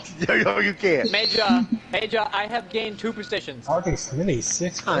 so. No, you can't. Major, I have gained 2 positions. Arctic Smitty,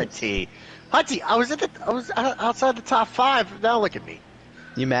 6 points. Hunty, I was outside the top 5. Now look at me.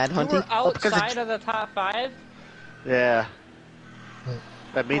 You mad, You were Hunty? because outside of the top 5? Yeah.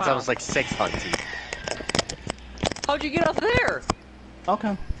 That means I Wow. was like 6, Hunty. How'd you get up there?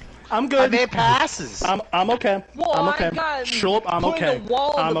 Okay. I'm I good. made passes. I'm okay. Well, I'm okay. I got Show up. I'm put in okay. the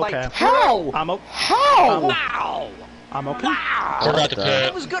wall I'm to, okay. like, How? How? Wow! I'm okay. We're about to I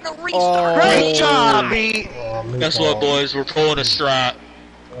pit. was gonna restart. Great job, me. Oh, Guess what, meatball. boys? We're pulling a strat.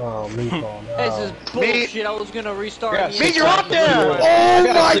 Oh, meatball. No. This is bullshit. I was gonna restart. Me, you're up there. Oh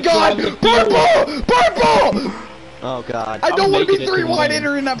my god! Purple! Purple! Oh, God. I don't want to making be it to 3 the wide end.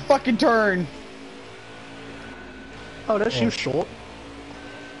 entering that fucking turn. Oh, that's you short.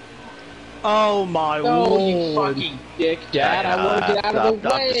 Oh my No, you lord. fucking dick, Dad. I want to get out of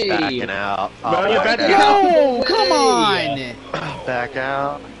the I'm just way. backing out. Well, you better back out. No! Come on! Back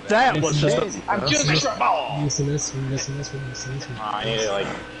out. That was just. I'm just We're missing this. We're missing this. We're missing this. I need to like.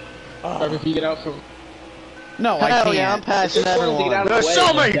 Trevor, if you get out from. No, I Hell can't. yeah, I'm passing Just wanted to get out everyone. of the There's way.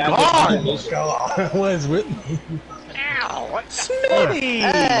 so many Dad, cars. What is with me? Ow! Smitty!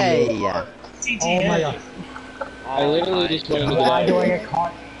 Hey! Oh my god. I literally just went into the Why do I dive. get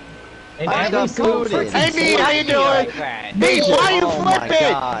caught? In I every got single booted. freaking Hey, Meat, how you doing? Meat, why you Oh my flipping?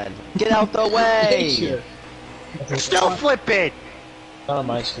 god. Get out the way! Picture. Still flipping. Not on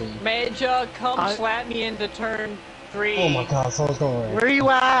my screen. Major, come slap me into turn 3. Oh my god, someone's going right. Where you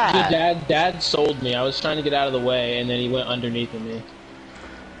at? Dad sold me. I was trying to get out of the way, and then he went underneath of me.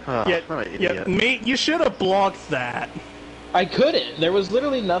 Oh, Yeah, what an yeah, idiot. Meat, you should have blocked that. I couldn't. There was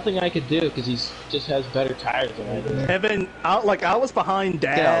literally nothing I could do because he just has better tires than I do. And then, I was behind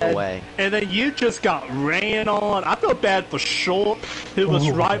Dad. Get out of the way. And then you just got ran on. I feel bad for Short, who was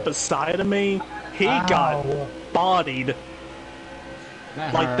right beside of me. He got bodied.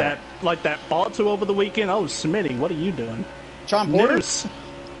 Like that Batu over the weekend. Oh, Smitty, what are you doing? Sean Porter? News.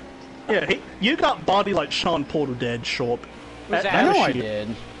 Yeah, you got bodied like Sean Porter did, Short. I know I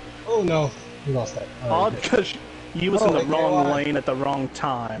did. Oh no, we lost that. Odd because you was in the wrong lane at the wrong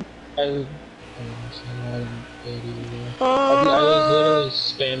time. I was literally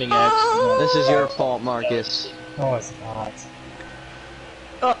spamming X. This is your fault, Marcus. Oh, it's not.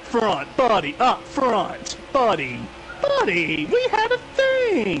 Up front, buddy, up front, buddy. Buddy, we had a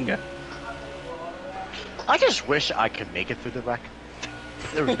thing! I just wish I could make it through the wreck.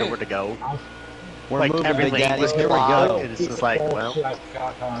 There was nowhere to go. We're Like, moving, every Big lane Daddy. was Here we clogged, go. and it's just like, well. I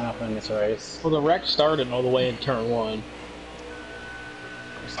got coming up in this race. Well, the wreck started all the way in turn 1.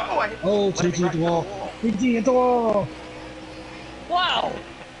 Oh, TG at the wall. TG at the wall. Wow!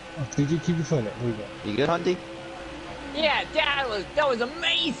 Oh, TG, keep your foot in it. There we go. You good, Hunty? Yeah, that was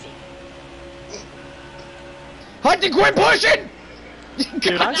amazing! Hunty, quit pushing!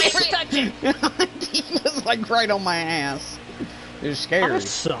 Dude, I never touch it! He was like right on my ass. It was I scary.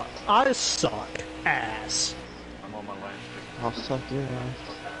 suck. I suck ass. I'm on my way. I'll suck your ass.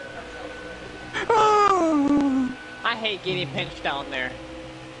 I hate getting pinched down there.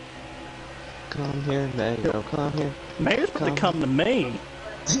 Come here, Mayo, come here. Mayors about to come to me.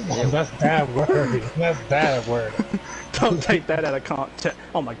 Oh, that's bad word. That's bad word. Don't take that out of context.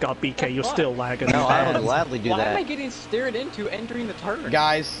 Oh my god, BK, you're still lagging. No, I bad. would gladly do Why that. am I getting steered into entering the turn?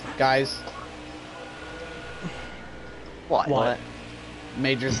 Guys. What?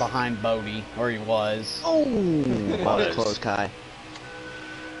 Major's behind Bodie, or he was. Oh, that was close, Kai.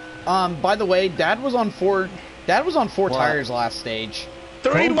 By the way, Dad was on four What? tires last stage.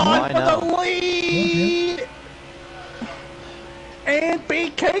 3-1 I for know. the lead! And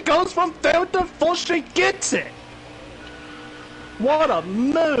BK goes from third to fourth, she gets it! What a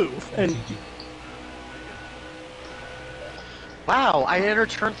move! And Wow, I entered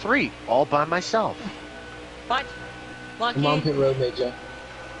turn 3 all by myself. What? Lucky? Come on, pit road, Major.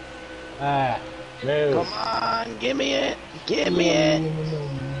 Move. Come on, give me it. Give me it.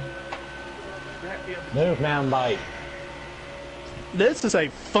 Move, mountain bike. this is a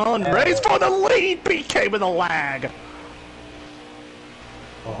fun race for the lead! BK with a lag!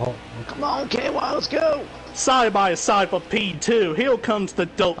 Oh, Come on, KY, let's go. Side by side for P2, here comes the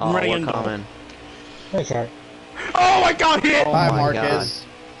dope Oh, we're Randall. coming. hey, sorry. Oh, I got hit! Oh Hi, my Marcus.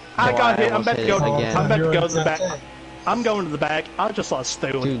 I Oh, got I hit, I'm almost about to hit go, it again. I'm about to go to the That's back. it. I'm going to the back. I just lost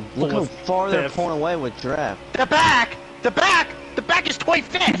Stu. Dude, look how far they're pulling away with draft. The back is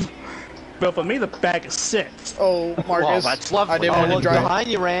 25th. But for me, the back is 6th. Oh, Marcus. Well, that's lovely. I didn't Oh, want to look drive. behind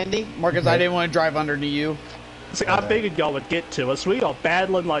you, Randy. Marcus, I didn't want to drive under to you. See, I figured y'all would get to us. We are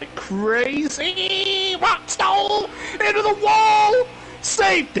battling like crazy. Rock stole into the wall.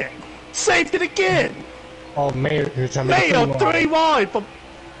 Saved it. Saved it again. Oh, Mayor, you're trying to make Mayo it 3 wide for.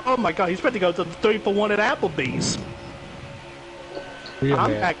 Oh my god, he's about to go to the 3-for-1 at Applebee's. Real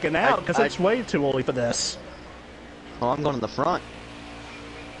I'm man. backing out because it's way too early for this. Oh, I'm going to the front.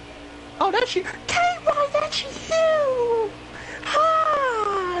 Oh, that's you. KY, that's you.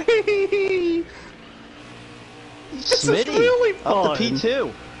 Hi. This is Smitty, really fun. up to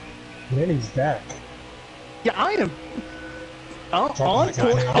P2. Manny's back. Yeah, I am. On Drop point.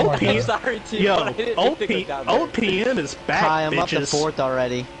 my guy. OPM. Sorry, team. Yo, I didn't think it got there. OPM is back, Hi, I'm up to bitches. 4th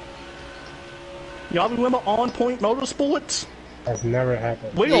already. Y'all remember On Point Motorsports? That's never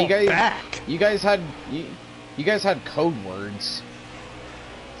happened. We Yeah, are you guys- back. You guys had code words.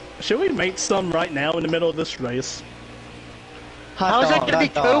 Should we make some right now in the middle of this race? How is that going to be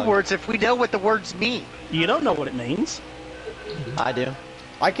hot dog. code words if we know what the words mean? You don't know what it means. I do.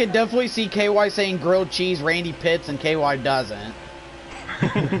 I could definitely see KY saying grilled cheese, Randy Pitts, and KY doesn't.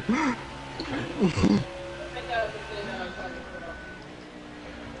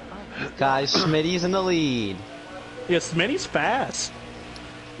 Guys, Smitty's in the lead. Yeah, Smitty's fast.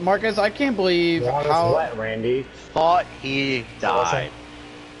 Marcus, I can't believe Water's how. wet, Randy. Thought he died.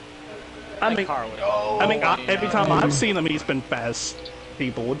 I mean, every time I've seen him, he's been fast.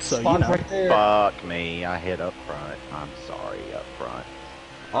 board, so Spot you know. right there. Fuck me, I hit up front. I'm sorry, up front.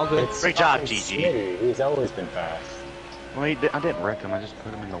 All good. Great job, fucking GG. Smitty. He's always been fast. Well, I didn't wreck him. I just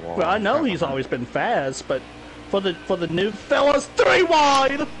put him in the wall. Well, I know he's always been fast, but for the new fellas, 3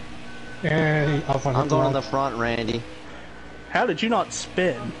 wide. And I'm going on the front, Randy. How did you not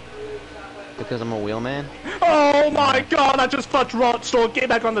spin? Because I'm a wheelman. Oh my god, I just fucked Rockstar. Get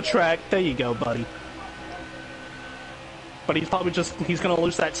back on the track. There you go, buddy. But he's probably he's gonna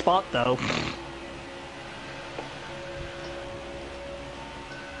lose that spot though.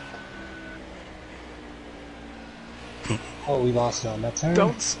 Oh, we lost it on that turn.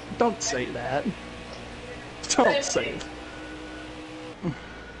 Don't say that. Don't say it.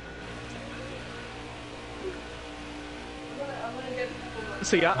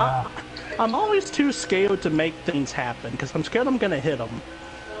 See, I'm always too scared to make things happen because I'm scared I'm gonna hit them.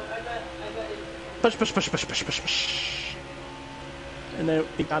 Push, push, push, push, push, push, push. And then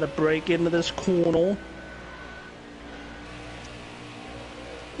we gotta break into this corner.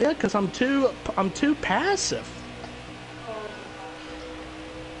 Yeah, because I'm too passive.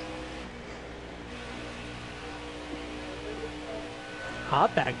 I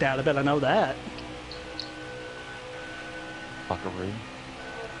backed out a bit, I know that. Buckaroo.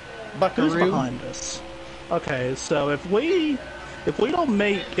 Who's behind us? Okay, so if we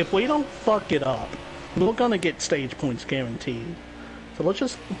don't fuck it up, we're gonna get stage points guaranteed. So let's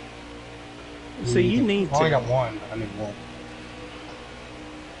just see. You need to. I got one. I need one.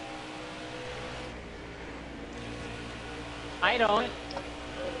 I don't.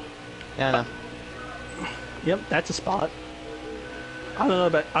 Yeah, I know. Yep, that's a spot. I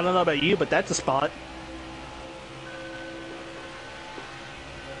don't know about you, but that's a spot.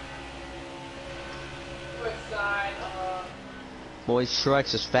 Boys,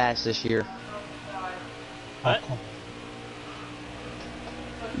 Shrek's is fast this year. What?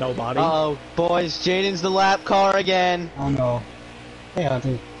 Nobody. Uh-oh, boys, Jaden's the lap car again. Oh no. Hey,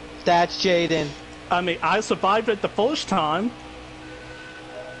 Auntie. That's Jaden. I mean, I survived it the first time.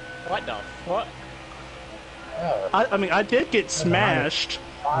 What the? What? I mean, I did get smashed.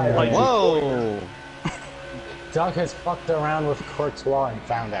 Like, whoa! Doug has fucked around with Courtois and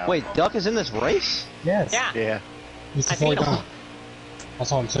found out. Wait, Duck is in this race? Yes. Yeah. Yeah. He's the I think- 40 down. I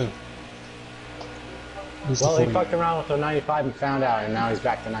saw him too. He's Well, the he 40 fucked down. around with the 95 and found out, and now he's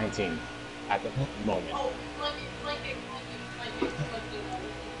back to 19 at the moment.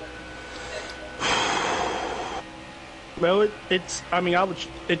 well, it's. I mean,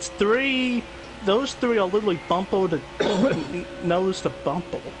 it's 3. Those 3 are literally bumper to nose to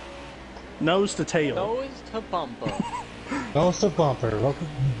bumper, nose to tail. Nose to bumper. Nose to bumper. Welcome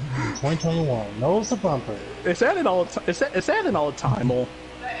 2021. Nose to bumper. Is that an all? Is that an all time or?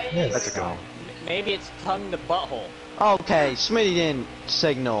 Yes. That's a go. Maybe it's tongue to butthole. Okay, Smitty didn't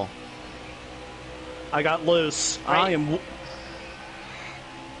signal. I got loose. Right. I am.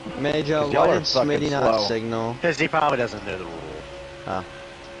 Major, Y'all why are did fucking Smitty not slow. signal? Because he probably doesn't know the rule. Oh.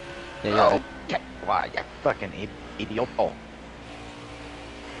 Yeah, you're right. Okay. Why, you fucking idiot. Oh.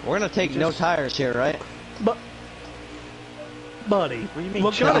 We're gonna take no tires here, right? But, buddy, What do you mean?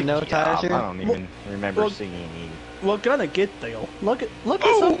 we're Shut gonna, no tires here? I don't even remember well- seeing any. we're gonna get there. Look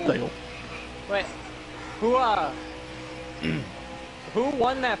us up there. Wait, who who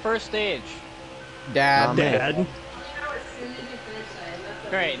won that first stage? Dad. Dad.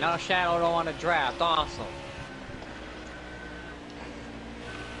 Great, now Shadow don't want to draft. Awesome.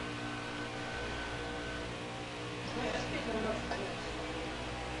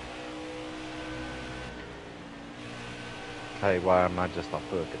 Hey, why am I just a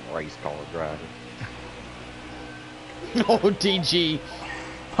fucking race car driver? Oh, DG.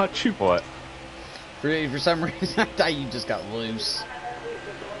 What you? What? For some reason, I thought you just got loose.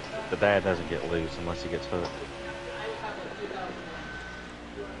 The dad doesn't get loose unless he gets hooked.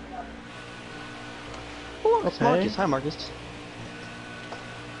 Oh, it's Okay. Marcus. Hi, Marcus.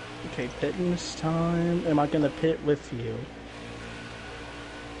 Okay, pitting this time. Am I gonna pit with you?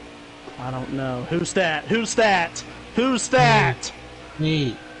 I don't know. Who's that? Who's that? Who's that?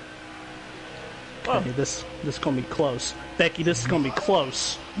 Me. Okay, this gonna be close. Becky, this is gonna be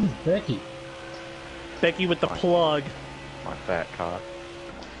close. Becky. Becky with the plug. My fat cock.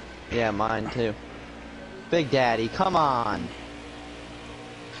 Yeah, mine too. Big Daddy, come on.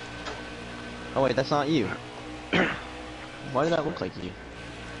 Oh wait, that's not you. Why did that look like you?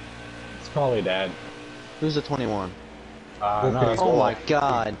 It's probably Dad. Who's the 21? No, it's Oh Cole. my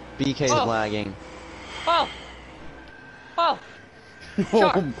God, BK's Oh. lagging. Oh! Oh!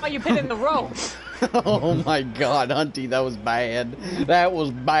 Shark, why you pitting the rope? Oh my God, Hunty, that was bad. That was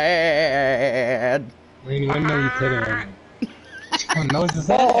bad. When you know you put it in. What noise is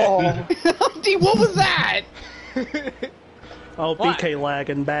that? Gee, what was that? Oh, What? BK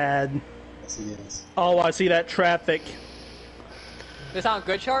lagging bad. Yes, he is. Oh, I see that traffic. This sound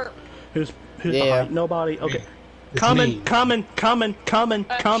good, Sharp? Who's Yeah. behind? Nobody. Okay. It's Coming, me. coming.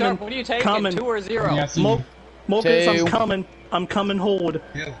 Sharp, what are you taking? Coming. 2 or 0? Yeah, I see you. Mocus, I'm Two. coming. I'm coming. Hold.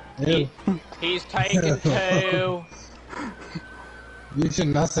 Yeah. He's taking 2. You should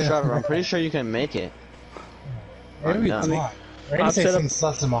not say Trevor, I'm pretty sure you can make it. every I'm time. Randy I've says set some up-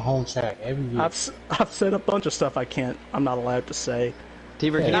 stuff in my whole chat every week. I've said a bunch of stuff I'm not allowed to say.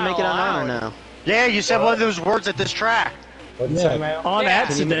 Tiber, can you Not make it on 9 or allowed. no? Yeah, you said one of those words at this track. What'd you say, man? On Yeah.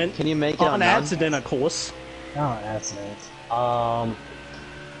 accident. Can you make it on On 9? accident, of course. No, accident.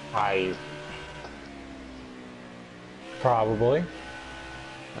 I probably.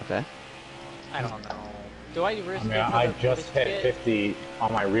 Okay. I don't know. Do I risk I mean, it for I the just hit biscuit? 50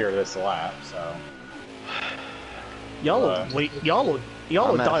 on my rear this lap, so. Y'all Uh, are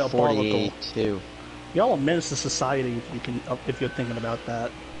I'm at diabolical. 42. Y'all are menace to society if you're thinking about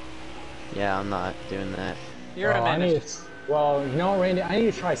that. Yeah, I'm not doing that. You're a I need menace. to, well, you know, Randy, I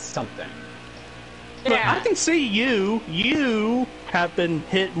need to try something. Look, Yeah. I can see you have been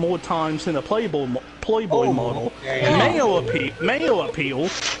hit more times than a Playboy model. yeah. Mayo appeal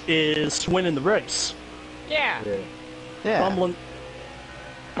is winning the race. Yeah. Yeah. Fumbling,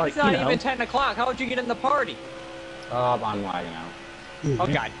 like, It's not you know. even 10 o'clock. How would you get in the party? I'm lagging out. Oh,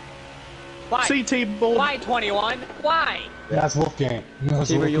 God. Why? CT board. Why 21? Why? That's Wolfgang.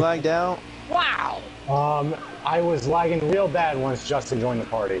 Tiber, you lagged out? Wow. I was lagging real bad once Justin joined the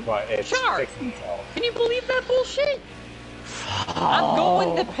party, but it's Sure. fixed itself. Can you believe that bullshit? I'm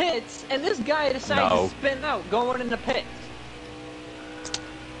going to pits, and this guy decides No. to spin out going in the pits.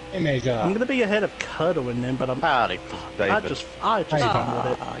 Hey, Major. I'm gonna be ahead of Cuddle in them, but Howdy, I David. just come with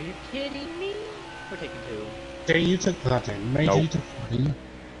it. Are you kidding me? We're taking 2. Jay, you took nothing. Major, Nope. you took 40.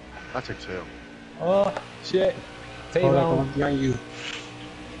 I took 2. Oh, shit. Oh, T-bone. yeah, you.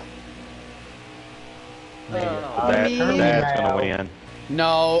 Dad's gonna win.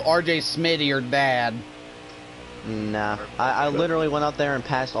 No, RJ Smitty or Dad. Nah. I literally went out there and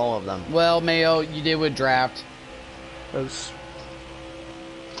passed all of them. Well, Mayo, you did with draft. 'Cause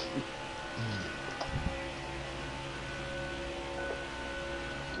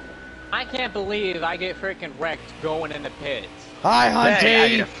I can't believe I get freaking wrecked going in the pits. Hi, Hunty.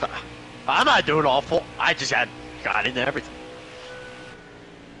 Hey, I'm not doing awful. I just got into everything.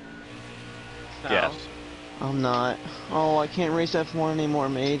 No. Yes. I'm not. Oh, I can't race F1 anymore,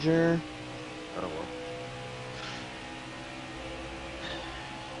 Major. Oh, well.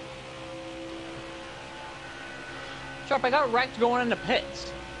 Sharp, I got wrecked going in the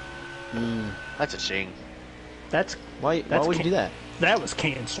pits. That's a shame. that's Why That's would you do that? that was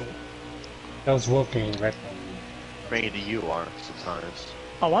canceled. That was Wolfgang, right? Randy, you are sometimes.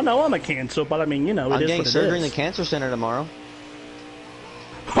 Oh, I know I'm a cancel, but I mean, you know, I'm it is getting what it surgery in the is. cancer center tomorrow.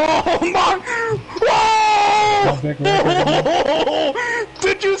 Oh my! Whoa!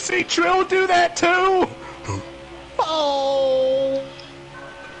 Did you see Trill do that too? Oh!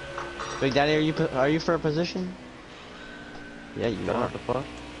 Big Daddy, are you for a position? Yeah, you are. What the fuck?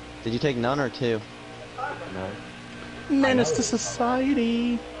 Did you take none or 2? No. Menace to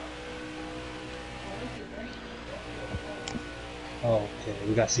society. Oh, okay.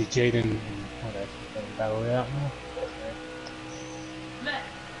 We got to see Jaden and whatever. Battle it out now.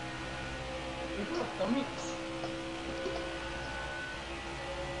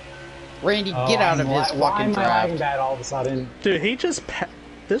 Randy, get out of his Why fucking am I lagging draft. bad all of a sudden? Dude, he just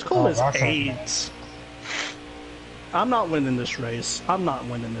this call is that's not AIDS. I'm not winning this race. I'm not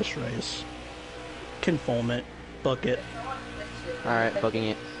winning this race. Conform it. Book it. Alright, booking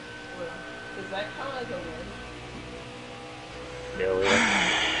it.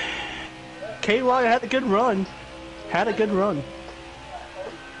 KY had a good run. Had a good run.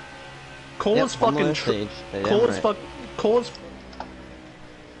 Cole Yep, is one more fucking. stage. They Cole damn is right. fuck. Cole is.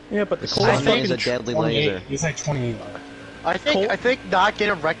 Yeah, but the The Cole is Sunday is fucking. a deadly 28. laser. He's like 28. I think not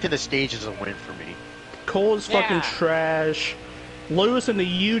getting wrecked in the stage is a win for me. Cole is fucking Yeah. trash. Losing to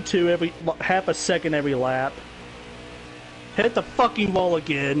U2 every half a second every lap. Hit the fucking wall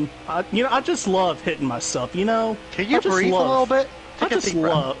again. I just love hitting myself. You know. Can you I just breathe a little bit? I Take a just deep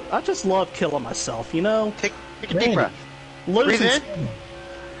breath. love. I just love killing myself. You know. Take a deep breath. Losing, Breathe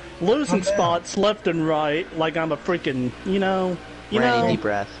losing spots left and right, like I'm a freaking, you know. Randy, deep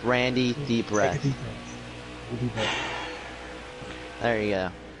breath. Randy, deep Take a breath. deep breath. Take a deep breath. There you go.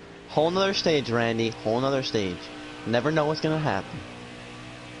 Whole nother stage, Randy. Whole nother stage. Never know what's gonna happen.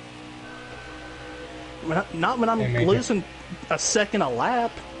 Not when I'm Hey, Major. losing a second a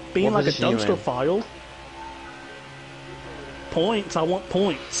lap, being What like a position you dumpster in? file. points. I want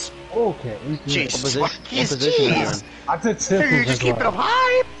points. Okay. Jesus. What position are you in? I did too. You're just keeping them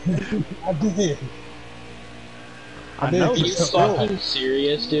high. I did. I know. Are you fucking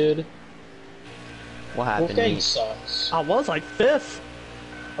serious, dude? What happened? Wolfgang Nate? sucks. I was like 5th.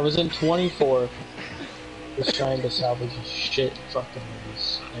 I was in 24th. Just trying to salvage a shit fucking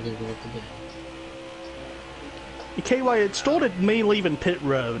race. I didn't know what to do. KY, it started me leaving pit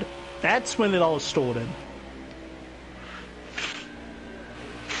road. That's when it all started.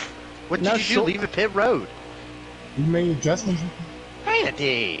 What did you do? Leave the pit road? You made adjustments?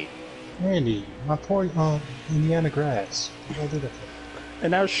 Randy! Randy, my poor Indiana grass. What did I do that for?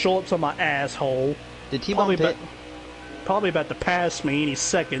 And now Schultz on my asshole. Did T-Bone pit? Probably about to pass me any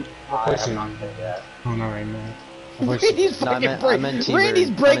second. I have not done that. Oh, no, right now. Randy's Randy's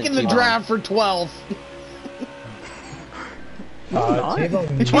breaking the draft for 12th.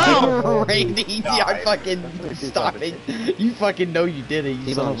 Randy, I fucking stop it. You fucking know you did it,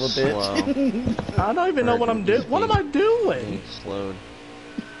 you son of a bitch. I don't even know what I'm doing. What am I doing? Slowed.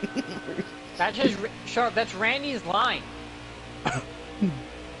 That's just Sharp. That's Randy's line.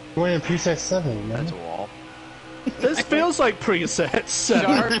 We're in preset 7, man. That's a wall. This feels like preset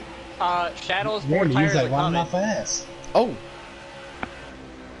 7. Sharp, Shadow's four Randy, tires use are that one coming. off ass. Oh.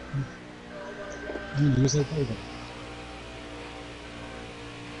 You use that later.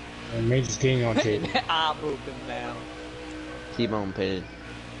 And Major's getting on tape. I moved him down. T-Bone pitted.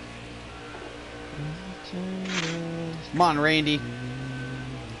 Come on, Randy.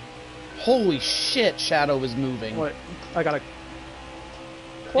 Holy shit, Shadow is moving. What? I gotta...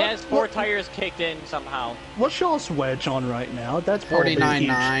 Yeah, his four tires kicked in somehow. What's y'all's wedge on right now? That's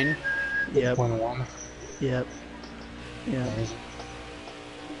 49.9. Yep. 1. Yep. Yeah.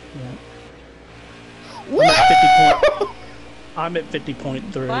 Yeah. I'm at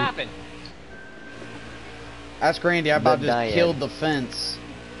 50.3. What happened? Ask Randy, I about just killed the fence.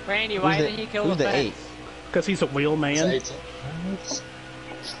 Randy, why didn't he kill the fence? Because he's a wheel man.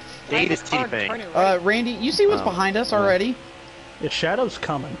 8 is T-Bang. Randy, you see what's behind us already? The Shadow's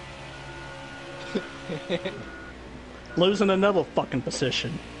coming. Losing another fucking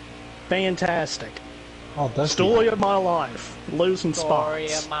position. Fantastic. Oh, that's Story of my life. Losing Story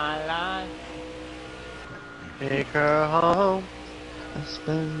spots. of my life. Take her home.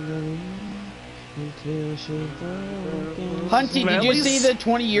 Hunty, did you see that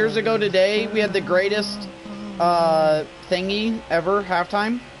 20 years ago today we had the greatest thingy ever,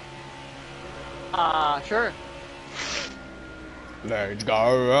 halftime? Sure. Let's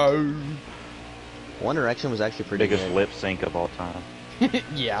go. One Direction was actually pretty Biggest good. lip sync of all time.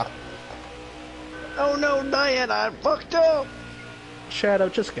 Yeah. Oh no, Diane, I fucked up! Shadow,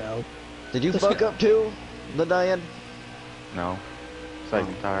 just go. Did you fuck up too, the Diane? No.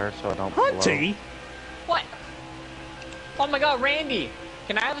 Saving tires so I don't Hunty? What? Oh my god, Randy!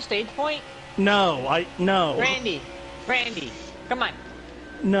 Can I have a stage point? No, no. Randy! Randy! Come on!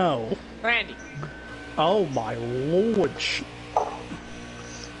 No. Randy! Oh my lord.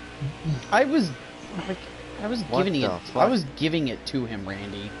 I was giving it. fuck? I was giving it to him,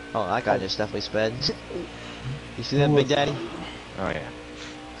 Randy. Oh, that guy just definitely sped. You see that, Big Daddy? Oh yeah.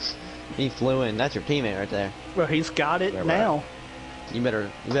 He flew in. That's your teammate right there. Well, he's got it Yeah, now. You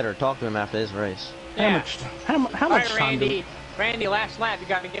better talk to him after this race. Yeah. How much Alright, time Randy. Randy, last lap, you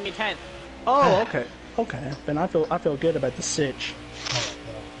gotta give me 10. Oh, okay. Okay. Then I feel good about the sitch.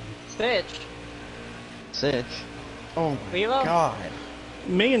 Stitch. Sitch. Oh my Lilo? god.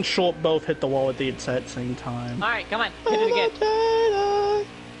 Me and Short both hit the wall at the exact same time. Alright, come on. Hit it again.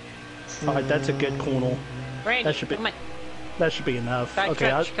 Alright, that's a good corner. Randy, That should be. come on. That should be enough. Back Okay,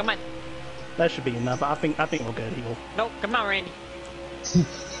 stretch, come on. that should be enough. I think we're good here. Nope, come on, Randy.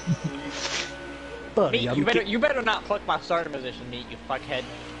 Buddy, Meat, you better not fuck my starting position, Meat, you fuckhead.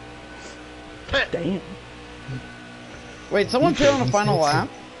 Damn. Wait, someone put on a final lap?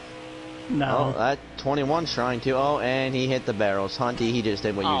 No. Oh, that 21's trying to. Oh, and he hit the barrels. Hunty, he just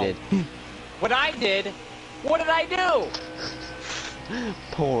did what you did. What I did? What did I do?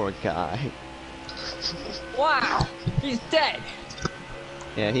 Poor guy. Wow, he's dead.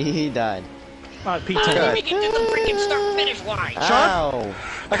 Yeah, he died. Alright, How did we get to the freaking start-finish line? Ow!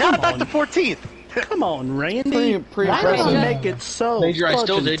 I got it back to 14th. Come on, Randy. Pretty Why did you impressive. make it so Major, I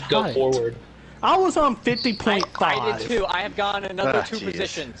still fucking did go tight? forward. I was on 50.5. I did too. I have gone another two Jesus.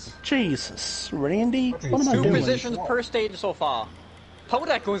 positions. Jesus, Randy, what am I Two doing? positions per stage so far.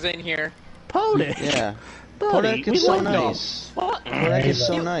 Podek was in here. Podek. Yeah. Buddy, Podek we is so like nice. What? Podek is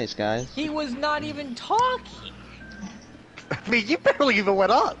so nice, guys. He was not even talking. I mean, you barely even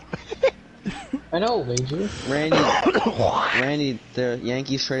went up. I know, Major. Randy, the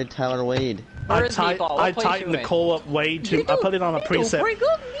Yankees traded Tyler Wade. Where is Meatball? What I place tightened you the in? coal up way too. I put it on a preset.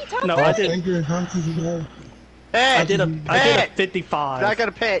 No, Oh, I did. finger and Hunter's again. Hey, I did a 55. I got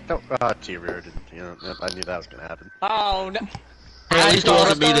a pit. Oh, gee, Rear didn't. You know, I knew that was gonna happen. Oh no. At least it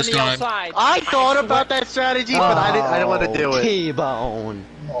wasn't me this time. I thought about that strategy, but I didn't want to do it. T-bone.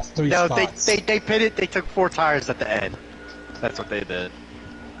 No, they pit it. They took 4 tires at the end. That's what they did.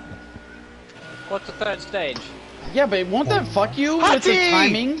 What's the third stage? Yeah, but won't that fuck you with the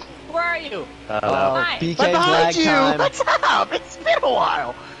timing? Where are you? Hi. BK's I'm lag behind you. time. What's up? It's been a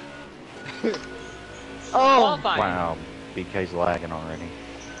while. Wow, BK's lagging already.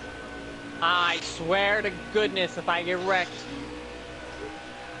 I swear to goodness, if I get wrecked.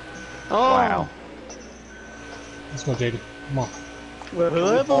 Oh. Wow. Let's go, JD. Come on.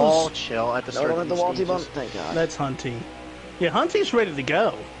 Well, All chill at the start of the these Walty stages. bump. Thank God. That's Hunty. Yeah, Hunty's ready to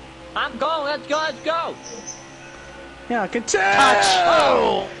go. I'm going. Let's go. Let's go. Yeah, I can tell. Touch!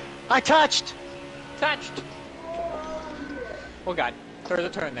 Oh! I touched! Touched. Oh God. There's a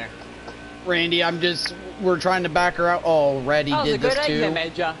turn there. Randy, we're trying to back her out. Oh, Reddy That was a did good this too. exit,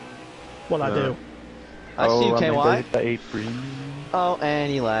 Major. What I do? I see you, KY. The apron. Oh,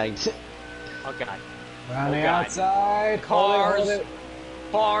 and he lagged. Oh God. Around the God. outside. Cars. Hold it.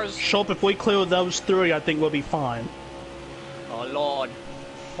 Cars. Shop, if we clear those 3, I think we'll be fine. Oh Lord.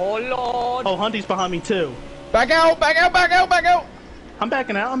 Oh Lord. Oh, Hunty's behind me too. Back out! Back out! Back out! Back out! I'm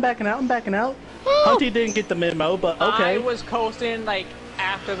backing out. I'm backing out. I'm backing out. Hunty didn't get the memo, but okay. I was coasting like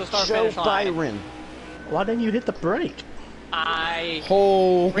after the start Show finish line. Byron. Why didn't you hit the brake?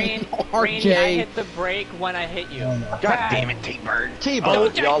 Oh, Randy, RJ. I hit the brake when I hit you. God damn it, T-Bird.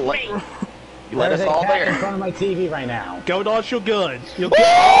 T-Bone. Y'all You let us There's a all cat there. in front of my TV right now. Go Dodge, you're good. You're good.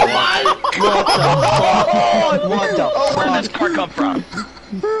 Oh my God! What the Oh, where'd fuck? this car come from?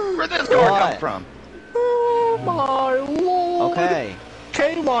 Where'd this car come What? from? Oh my lord. Okay.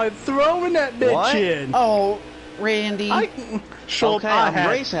 KY throwing that bitch What? in. Oh, Randy. Shop, Okay, I I'm had,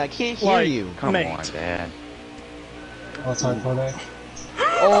 racing. I can't hear like, you. Come Mate. on, Dad. Outside for that.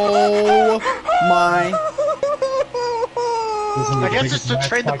 Oh my. I guess it's to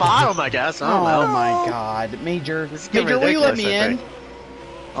trade the bottom, I guess. I don't Oh know. my God, Major. This is getting Major, will you let ridiculous, me I in? think.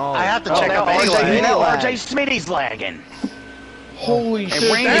 Oh, I have to check up anyway. Now RJ Smitty's lagging. Holy And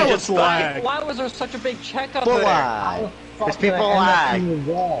shit. Randy that just was lag. Why was there such a big check up Full there? lag. Because people lag.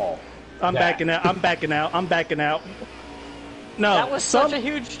 I'm backing out. I'm backing out. I'm backing out. No, That was such a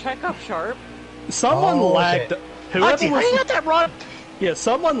huge check up, Sharp. someone Oh, lagged. okay. Whoever How you was, got that run? yeah,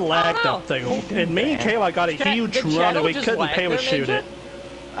 someone lagged know. up there, and me and KY got a huge Did run, Shadow and we just couldn't lag pay there, to shoot Ninja? it.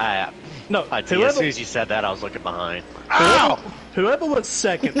 No, I tell you, as soon whoever, as you said that, I was looking behind. whoever was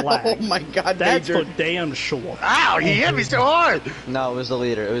second Oh lagged. my God, That's Major. for damn sure. Ow, he hit me so hard! No, it was the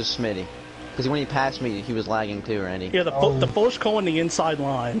leader. It was Smitty. Because when he passed me, he was lagging too, Randy. Yeah, the first call on the inside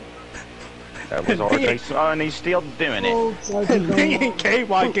line. That was RJ, and he's still doing it. And me and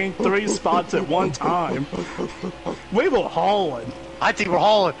KY gained 3 spots at one time. We were hauling. I think we're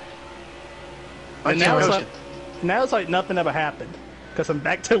hauling. And now it's like nothing ever happened. Because I'm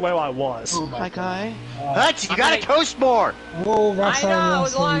back to where I was. Hi, Kai. Hutch, you gotta coast more! Oh, I know, it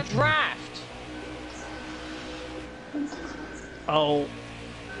was a lot of draft. Oh,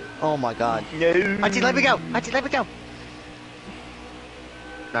 Oh my God. Hutchie, let me go! Hutchie, let me go!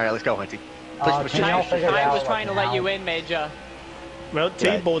 Alright, let's go, Hutchie. Push, Can y'all figure it I out was trying to right let you now? in, Major. well,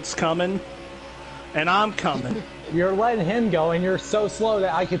 T-Board's coming. And I'm coming. You're letting him go, and you're so slow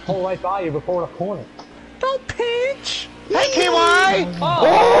that I could pull right by you before the corner. Don't pinch! Hey, KY!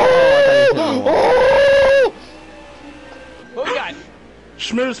 Who got?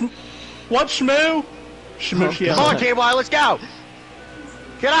 Shmoo's... What, Shmoo? Shmoo, Come on, KY, let's go!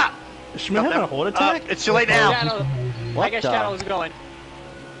 Get up! Is Shmoo having a heart attack? It's too late now. Shadow. I guess the- Shadow's going.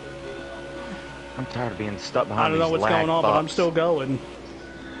 I'm tired of being stuck behind I don't know these what's lag going on, but I'm bugs. still going.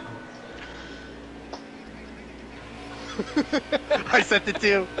 I sent it to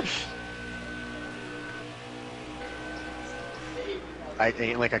you. I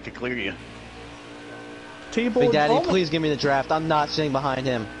ain't like I could clear you. T-Board, Big Daddy, please give me the draft. I'm not sitting behind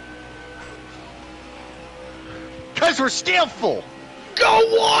him. Cause we're skillful!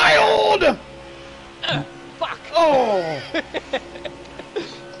 Go wild! Fuck. Oh!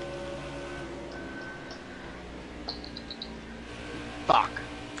 Fuck.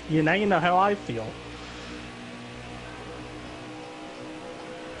 now you know how I feel.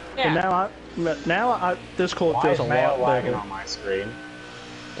 Yeah. And now I this call Why feels is a Mayo lot lagging better. on my screen?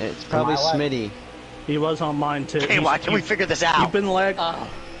 It's probably Am I like- Smitty. He was on mine too. Hey, why can we figure this out? You've been lagged. Oh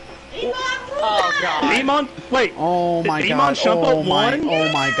God. Iman, wait. Oh my Iman God! Shumpo Oh my! won?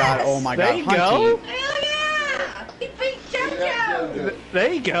 Oh my God! Oh my God! There you go. Hunty.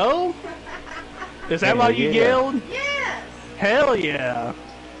 There you go. Is that why you yelled? Yes! Hell yeah.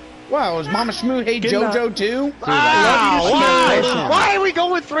 Wow, is Mama Shmoo hate JoJo too? Why are we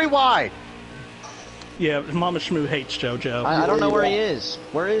going 3 wide? Yeah, Mama Shmoo hates JoJo. I don't know where he is.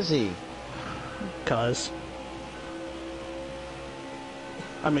 Where is he? Cuz.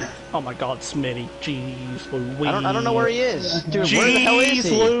 I mean, oh my god, Smitty. Jeez Louise. I don't know where he is. Dude, Jeez where the hell is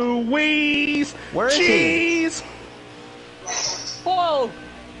he? Louise! Where is Jeez! Whoa!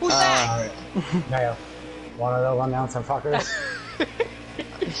 Who's that? Mayo. One of those announcing fuckers.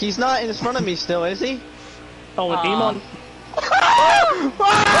 He's not in front of me still, is he? Oh, and Emon.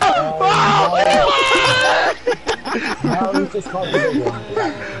 No, he's just called the big one.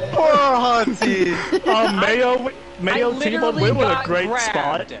 Poor Hunty. Mayo T-Bone, we were in a great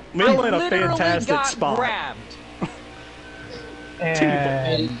spot. We were in a fantastic spot. Grabbed.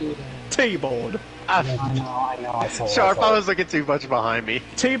 T-Bone. I know, I saw Sharp, I was looking too much behind me.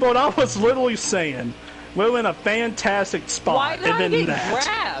 T-Bone, I was literally saying, we were in a fantastic spot. Why did I get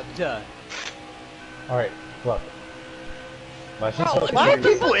that. grabbed? Alright, look. Why do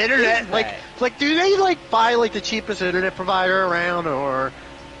people internet, like, do they, like, buy, like, the cheapest internet provider around, or,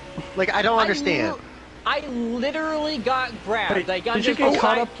 like, I don't understand. I literally got grabbed. Wait, I got did you just get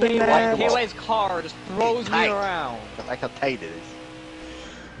caught up in that? KY's car just throws me around. Like how tight it is.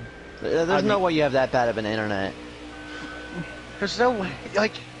 There's no way you have that bad of an internet. There's no way,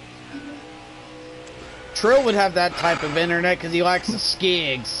 like... Trill would have that type of internet because he likes the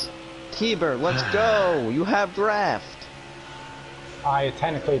skigs. T-Bird, let's go. You have draft. I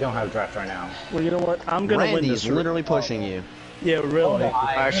technically don't have draft right now. Well, you know what? I'm gonna win this. Randy's literally pushing you. Yeah, really.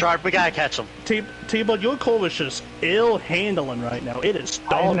 Alright, Sharp, we gotta catch him. T-Bone, your core is just ill handling right now. It is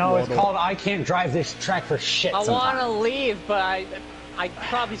dog No, it's water. called I can't drive this track for shit. I want to leave, but I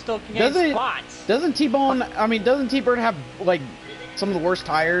probably still can get spots. Doesn't T-Bird have, like, some of the worst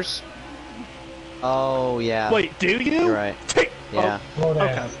tires? Oh, yeah. Wait, do you? You're right. Yeah.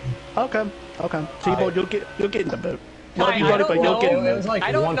 Okay. T-Bone, you'll get in the boot. I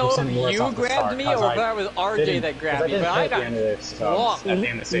don't know if you grabbed me or if that was RJ that grabbed me, but I got at the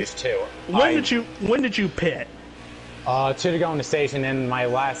end of stage 2. When did you pit? 2 to go in the station, and my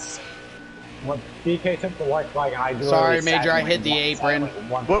last... When BK took the white flag, and I Sorry, Major, I hit the apron.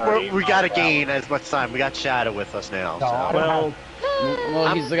 We gotta gain as much time. We got Shadow with us now. Well,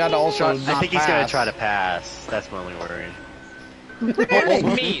 he's got to also I think he's gonna try to pass. That's my only worry.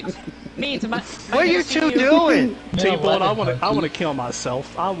 Meat, what are you two doing? T-Bone, I want to kill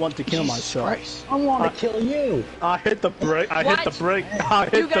myself. I want to kill myself. I want to kill you. I hit the brake.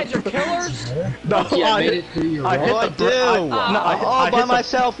 You guys are killers? No, I hit the brake. All by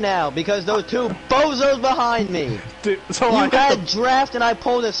myself now because those two bozos behind me. You had draft and I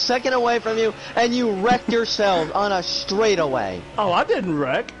pulled a second away from you and you wrecked yourselves on a straightaway. Oh, I didn't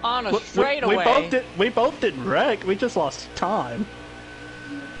wreck. On a straightaway. We both didn't wreck. We just lost time.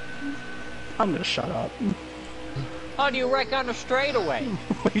 I'm gonna shut up. How do you wreck on a straightaway?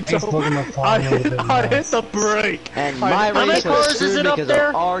 I hit the brake. And my race was screwed because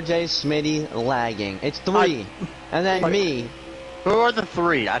of RJ Smitty lagging. It's 3. And then me. Who are the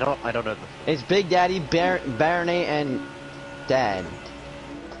 3? I don't know. It's Big Daddy, Barney, and Dad.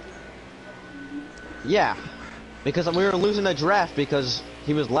 Yeah. Because we were losing the draft because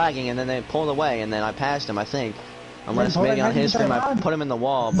he was lagging and then they pulled away and then I passed him, I think. Unless maybe on his stream I put him in the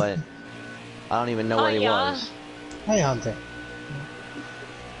wall, but I don't even know where he was. Hey, Hunter.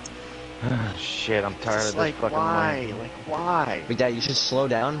 Shit, I'm tired of this fucking why? Like, why? Big Daddy, you should slow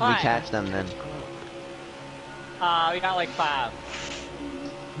down. Why? We catch them then. We got like 5.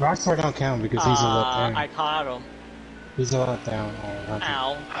 Rockstar don't count because he's a lot down. I caught him. He's a lot down.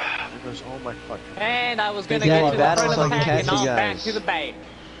 Ow. There goes all my fucking... And I was gonna Big get Daddy to the front battles of the like pack and catch you not back guys. to the bank.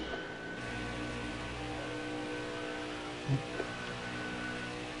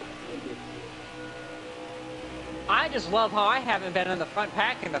 I just love how I haven't been in the front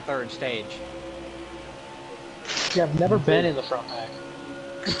pack in the 3rd stage. Yeah, I've never been in the front pack.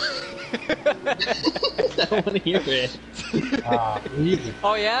 I don't want to hear it.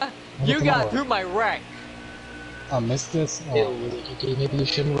 Oh yeah? You got through my wreck. I missed this. Okay, maybe you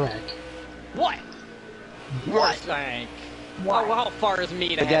shouldn't wreck. What? What? Thank. How far is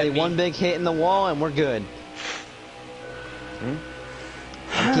me to Big Daddy, one big hit in the wall and we're good.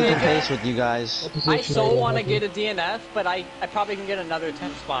 I'm keeping pace with you guys. I so want to get a DNF, but I probably can get another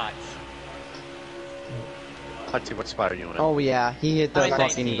 10 spots. Hutzy, what spot are you in? Oh yeah, he hit the I'm at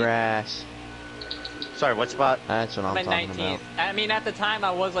fucking 19th. grass. Sorry, what spot? That's what I'm at talking 19th. about. I mean, at the time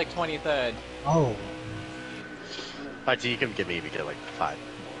I was like 23rd. Oh. Hutzy, you can maybe get like 5.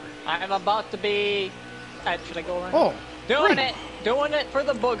 I'm about to be... should I go around? Oh, Doing it for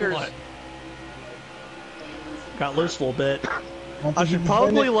the boogers. What? got loose a little bit. I should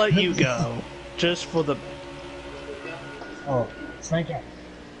probably let you go, just for the... Oh, thank you.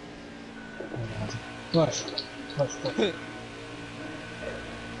 Push.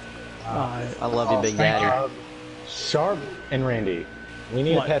 I love you, Big Daddy. Sharp and Randy, we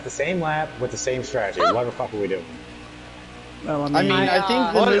need to pass the same lap with the same strategy. What the fuck are we doing? Well, I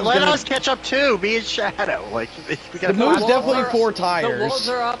think the let us catch up too. Me and Shadow. Like we got. The move's definitely 4 tires. The Wolves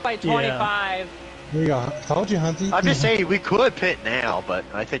are up by 25. There you go. Told you, Hunty. I'm just saying we could pit now, but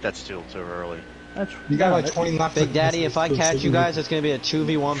I think that's still too early. You got like 20 laps. Big Daddy, if I catch you guys, it's gonna be a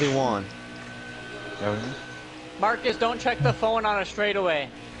 2v1v1. Marcus, don't check the phone on a straightaway.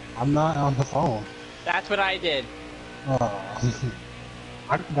 I'm not on the phone. That's what I did. Oh.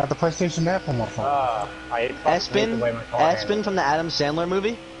 I got the PlayStation app on my phone. Espen from the Adam Sandler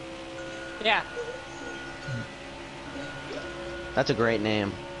movie? Yeah. That's a great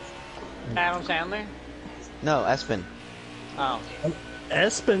name. Adam Sandler? No, Espen. Oh.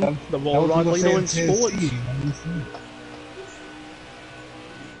 Espen, the worldwide leader in sports.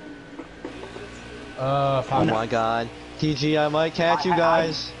 Oh my god. TG, I might catch you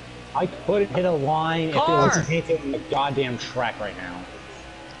guys. I couldn't hit a line if it wasn't hitting the goddamn track right now.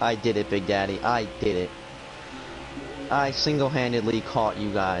 I did it, Big Daddy. I did it. I single-handedly caught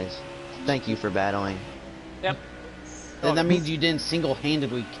you guys. Thank you for battling. Yep. Then that means you didn't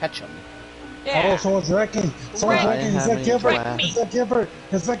single-handedly catch him. Yeah. Oh, someone's wrecking. Someone's wrecking. Is that Gilbert? Is that Gilbert?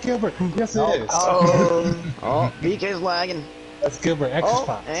 Is that Gilbert? Yes, it is. Oh, BK's lagging. That's Gilbert. Extra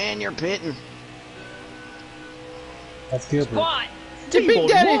spot. And you're pitting. That's Gilbert. Squat. Did Big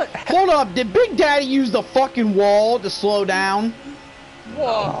Daddy... Hold up. Did Big Daddy use the fucking wall to slow down?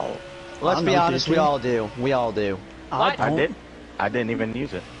 Whoa. Let's be honest, we all do. We all do. What? I didn't even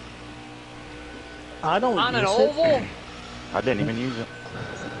use it. I don't on use an it. oval? I didn't even use it.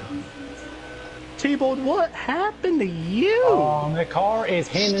 T-Board, what happened to you? The car is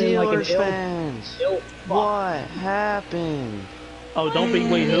handling like an fans. What happened? Oh, don't be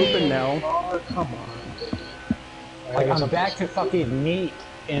way hooping now. Oh, come on. Like, I'm back to fucking meat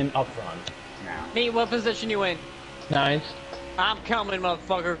and up front now. Nate, what position you in? 9th. I'm coming,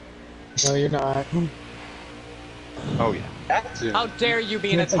 motherfucker. No, you're not. Oh yeah. How dare you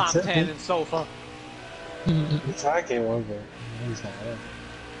be in a top 10 in sofa? It's I came over. He's not there.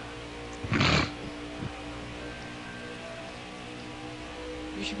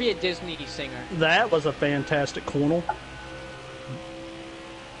 You should be a Disney singer. That was a fantastic corner.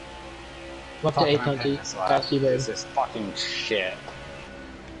 Up to 8, Hunty. Pass T-Bird. This is fucking shit.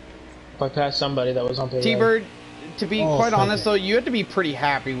 If I pass somebody that was on the T-Bird, to be quite honest though, you have to be pretty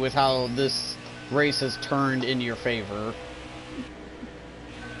happy with how this race has turned in your favor.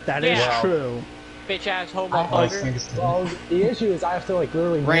 That is true. Bitch ass homo fucker. Well, the issue is I have to like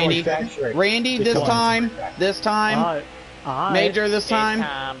literally manufacture it. Randy, this time. Major, this time.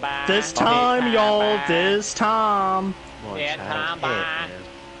 This time, y'all. This time.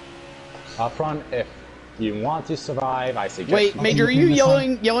 Up front, if you want to survive, I suggest. Wait, Major, are you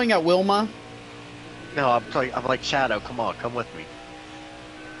yelling at Wilma? No, I'm like Shadow. Come on, come with me.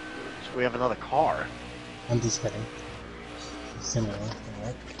 So we have another car. I'm just kidding. Similar.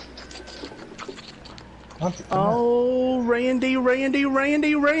 Alright. Oh, Randy! Randy's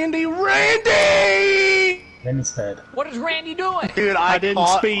dead. What is Randy doing? Dude, I didn't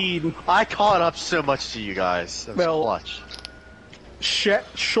speed. I caught up so much to you guys. That was clutch.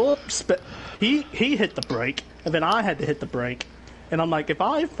 He hit the brake, and then I had to hit the brake. And I'm like, if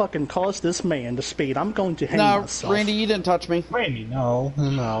I fucking cause this man to speed, I'm going to hang myself. Randy, you didn't touch me. Randy, no.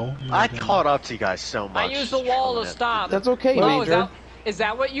 I caught up to you guys so much. I used the wall to stop. That's okay, Major. Major. Is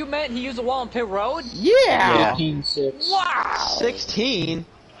that what you meant? He used the wall on pit road? Yeah! 15-6. Wow! 16?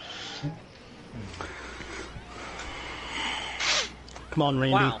 Come on,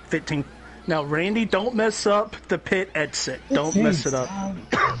 Randy. Wow. 15. Now, Randy, don't mess up the pit exit. Don't mess it up.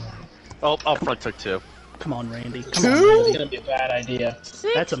 Oh, up front took 2. Come on, Randy. Come on, it's gonna be a bad idea.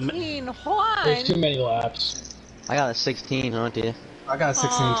 16, what? There's too many laps. I got a 16, huh, dear? I got a 16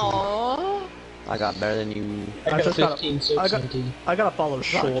 too. I got better than you. I got a 15-6. I gotta follow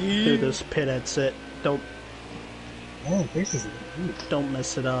short through this pit exit. Don't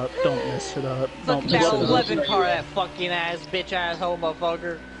mess it up. Don't mess it up. Look at that 11 car, that fucking ass, bitch ass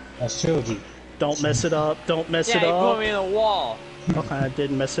homophober. That's children. Don't mess it up. Don't mess it Yeah, he up. put me in the wall. Okay, I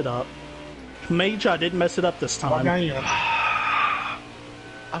didn't mess it up. Major, I didn't mess it up this time. I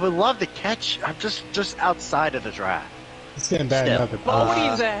would love to catch. I'm just outside of the draft. It's getting bad enough.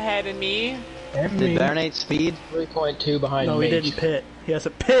 Bodie's ahead of me. Did Baronate speed? 3.2 behind No, Mage. he didn't pit. He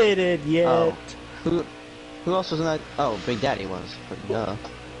hasn't pitted yet. Oh. Who else was in that? Oh, Big Daddy was. But duh.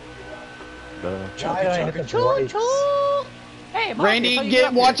 Why did I hit the brakes? Hey, Marcus, Randy, how you get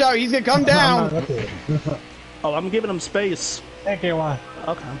up watch here? out, he's gonna come down. Oh, I'm giving him space. Thank you, one.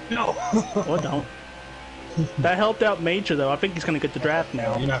 Okay. No. Well, don't. That helped out Major, though. I think he's going to get the draft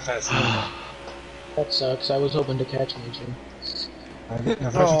now. You're not fast enough. That sucks. I was hoping to catch Major.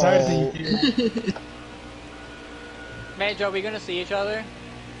 Major, are we gonna see each other?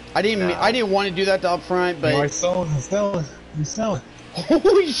 I didn't want to do that to up front, but I stole it.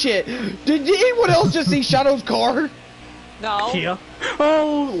 holy shit! Did anyone else just see Shadow's car? No. Yeah.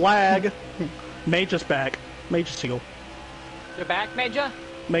 Oh, lag. Major's back. Major's here. You're back, Major?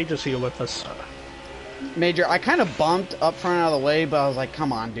 Major's here with us. Major, I kind of bumped up front out of the way, but I was like,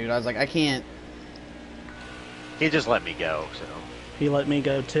 come on, dude. I was like, I can't. He just let me go, so. He let me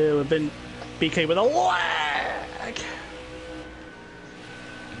go too, and then BK with a lag.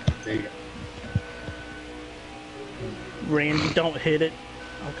 There you go. Randy, don't hit it.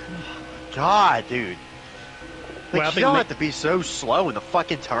 Okay. God, dude. Like, Well, you don't have to be so slow in the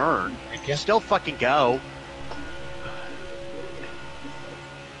fucking turn. You still fucking go.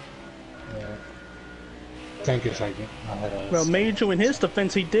 Thank you, thank you. Well, Major, in his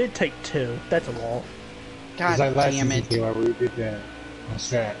defense, he did take 2. That's a wall. God damn it. I redid that on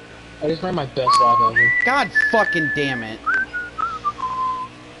strat. I just ran my best lap ever. God fucking damn it.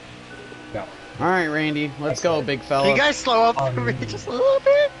 No. Alright, Randy, let's go, big fella. Can you guys slow up for me just a little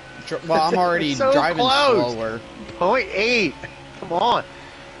bit? Well, I'm already so driving close. slower. 0.8. Come on.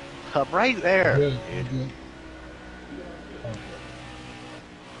 I'm right there. Good.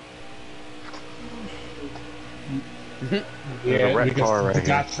 There's a red car right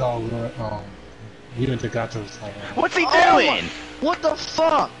here. You and Tagato's like What's he doing? What the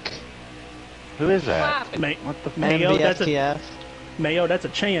fuck? Who is that? What the Mayo? Mayo, that's a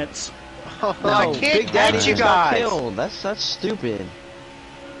chance. Oh, No, I can't Big Daddy catch you just got guys. killed. That's stupid.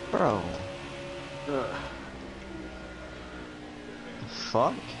 Bro.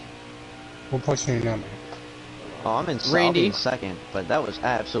 Fuck? What position are you number? Oh, I'm in Randy. second, but that was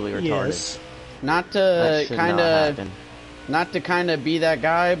absolutely retarded. Yes. Not That to should kind not of, happen. not to kind of be that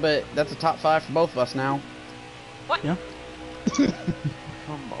guy, but that's a top 5 for both of us now. Yeah.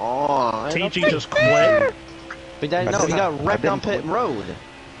 Come on. TG just quit. Big Daddy, no, he got wrecked on pit road.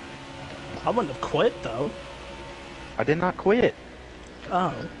 I wouldn't have quit, though. I did not quit.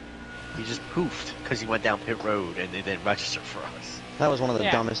 Oh. He just poofed because he went down pit road and they didn't register for us. That was one of the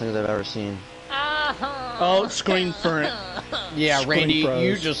dumbest things I've ever seen. Oh, screen front. Yeah, Screen Randy, froze.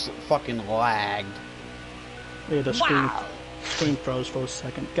 you just fucking lagged. Yeah, the screen froze for a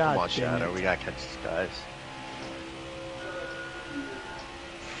second. God Come on, damn Shadow. it. We gotta catch these guys.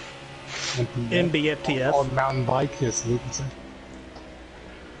 MBFTF. On mountain bike, yes, Lucas.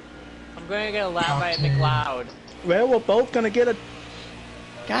 I'm gonna get a lap by McLeod. Well, we're both gonna get a...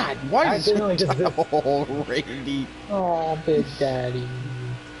 God, why is Accidentally just did- Oh, Randy. Oh, Big Daddy.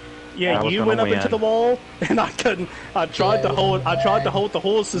 Yeah, you went up into the wall, and I couldn't. I tried to hold the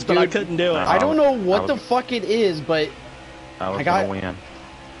horses, but I couldn't do it. I don't know what the fuck it is, but I was got, gonna win.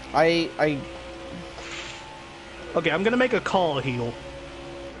 I. Okay, I'm gonna make a call here.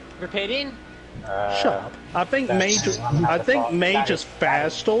 Repeating? Shut up. I think Major's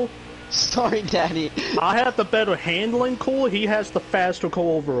faster. Sorry, Daddy. I have the better handling core. He has the faster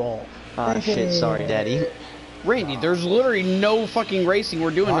core overall. Ah, shit. Sorry, Daddy. Randy, there's literally no fucking racing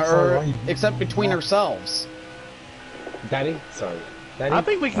we're doing except between ourselves. Daddy? Sorry. Daddy? I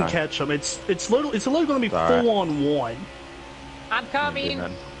think we can catch him. It's literally going to be 4-on-1. I'm coming.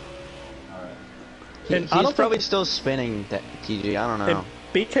 And He's probably still spinning, TG. I don't know. And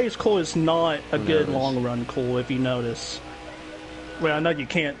BK's core is not a good long run core, if you notice. Well, I know you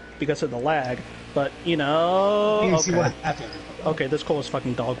can't because of the lag, but you know. You see what happened. Okay, this core is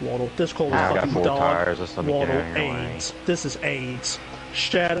fucking dog waddle. This core is I got fucking 4 dog tires. Let's let me get waddle out of your way. AIDS. This is AIDS.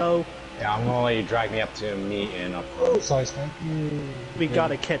 Shadow. Yeah, I'm gonna let you drag me up to me and up front. Sorry, Spank. We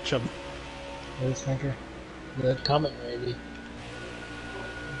gotta catch him. Good, Spanker. Good. Coming, Randy.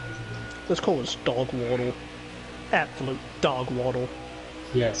 This core is dog waddle. Absolute dog waddle.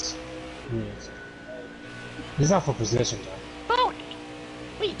 Yes. He is. He's not for position, though. Phony!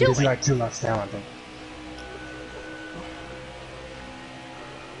 What are you He's doing? like 2 laps down, I think.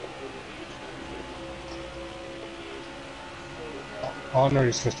 Honor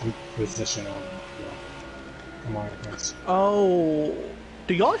is supposed to position on. Come on, guys. Oh,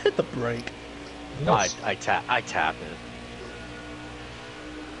 do y'all hit the brake? I tap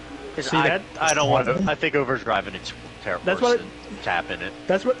it. See that? I don't want to. I think overdriving it's terrible. That's what tapping it.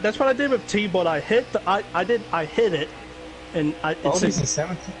 That's what I did with T, but I hit I hit it, and It's in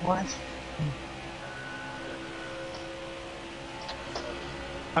 17 lines.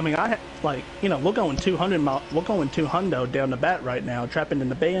 I mean, like, you know, we're going 200 down the bat right now, trapping in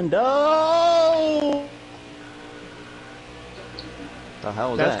the bando. The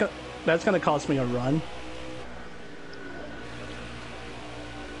hell is that? That's gonna cost me a run.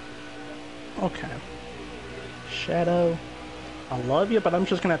 Okay. Shadow, I love you, but I'm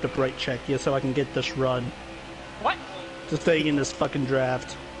just gonna have to brake check you so I can get this run. What? To stay in this fucking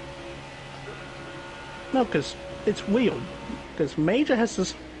draft. No, because it's weird. Because Major has to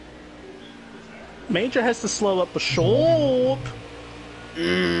slow up the short.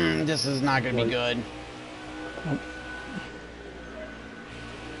 This is not gonna be good.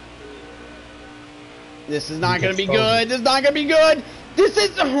 This is not gonna be good. This is not gonna be good. This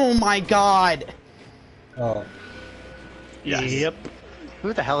is. Oh my god. Oh. Yes. Yep.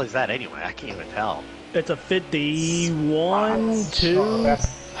 Who the hell is that anyway? I can't even tell. It's a 51, 2.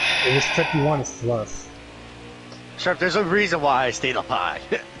 It was 51 is fluff. Sharp, there's a reason why I stayed up high.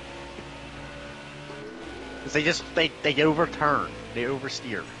 Because they overturn. They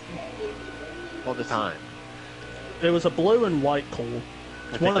oversteer. All the time. It was a blue and white coal.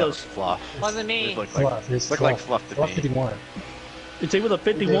 It's one of those fluff. Wasn't me. It looked like fluff to me. 51. It's either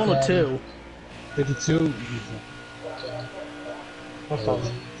 51 or 2. 52.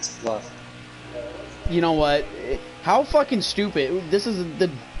 It's fluff. You know what? How fucking stupid. This is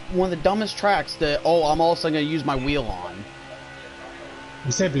one of the dumbest tracks that, oh, I'm also going to use my wheel on.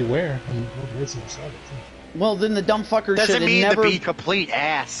 You said beware. I mean, well, then the dumb fucker should have Doesn't mean never... to be complete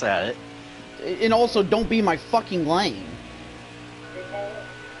ass at it. And also, don't be my fucking lane.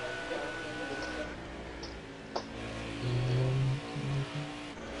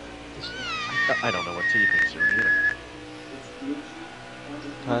 I don't know what to think soon either.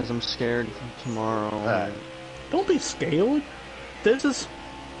 Guys, I'm scared for tomorrow. Don't be scared. This is...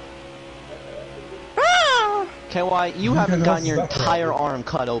 KY, you haven't gotten your entire arm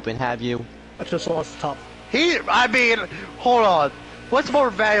cut open, have you? I just lost the top. I mean, hold on. What's more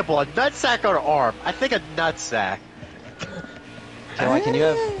valuable, a nutsack or an arm? I think a nutsack. KY,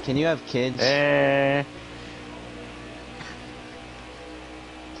 can you have kids?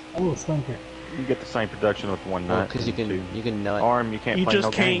 Oh, stinker. You get the same production with one nut. Because you can nut. Arm, you can't play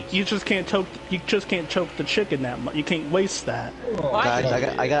no games. You just can't choke the chicken that much. You can't waste that. Guys,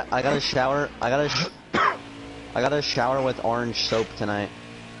 I got a shower. I got a shower with orange soap tonight.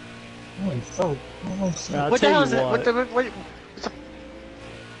 Soap. What the hell is it? What?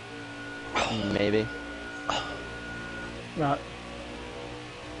 Maybe. No,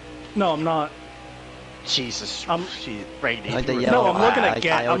 I'm not. Jesus. She's Like No, I'm looking at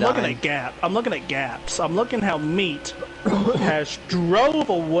gaps. I'm looking at gaps. I'm looking how Meat has drove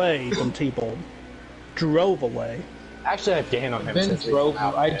away from T-Bone. Drove away. Actually, I've gained on him since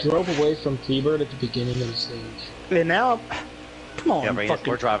I drove away from T-Bird at the beginning of the stage. And now, come on, yeah,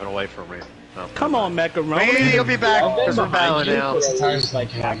 we're driving away from him. No, come on, Macaroni. Maybe he'll be back because we're battling now.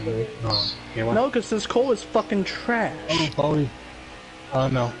 No, because this coal is fucking trash. Oh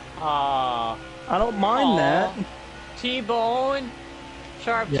no. I don't mind that. T-Bone.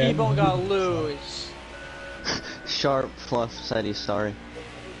 Sharp T-Bone gotta lose. Sharp Fluff said he's sorry.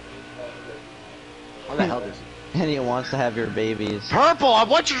 What the hell is it? And he wants to have your babies. Purple, I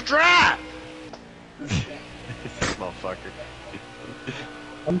want you to drive! This motherfucker.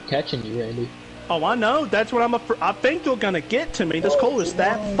 I'm catching you, Randy. Oh, I know. That's what I think you're gonna get to me. This coal is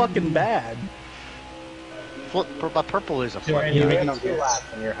that fucking bad. But purple is a fun. You're making 2 laps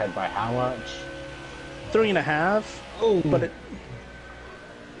in your head by how much? 3.5. Oh, but it.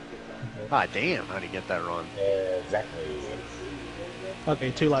 Ah, damn! How would you get that wrong? Exactly.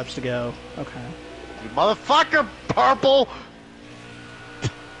 Okay, 2 laps to go. Okay. You motherfucker, purple!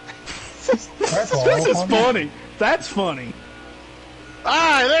 This is funny. That's funny.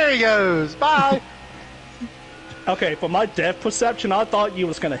 Alright, there he goes. Bye. Okay, for my depth perception, I thought you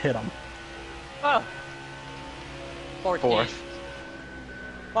was gonna hit him. Oh. 14. Fourth.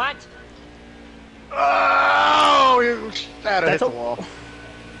 What? Oh! You shadow hit That's the wall.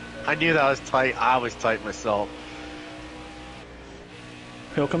 I knew that was tight. I was tight myself.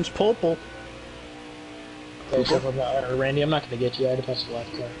 Here comes Purple. Randy, I'm not gonna get you. I had to pass the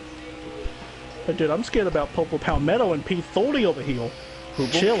left car. But dude, I'm scared about Purple Palmetto and P30 over here.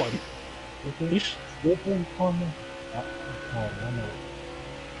 Chilling. He's... Purple,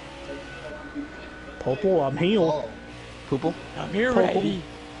 I'm here. Purple? I'm here, Purple. Randy.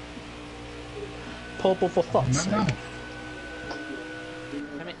 Purple for fuck's sake.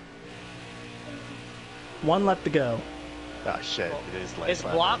 1 left to go. Oh shit, it is late. His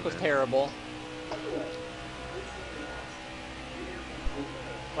block was terrible.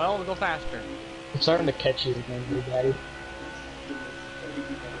 Well, we'll go faster. I'm starting to catch you, Randy, Daddy.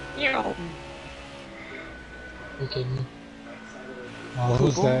 Yeah. You kidding me? Oh,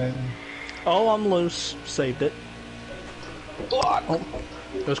 who's that? Oh, I'm loose. Saved it. Oh,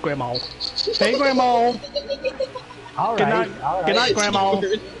 there's Grandma. Hey, Grandma. All Good right, night. all right. Good night, Grandma.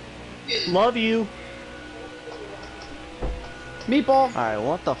 Love you. Meatball. Alright,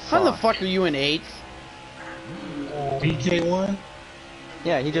 what the fuck? How the fuck are you in 8th? BK1?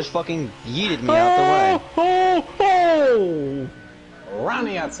 Yeah, he just fucking yeeted me out the way. Oh!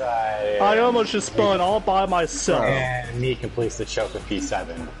 Ronnie outside. I almost just spun all by myself. And me completes the choke with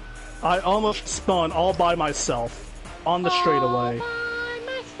P7. I almost spun all by myself on the straightaway.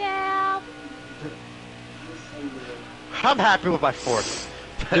 I'm happy with my 4th.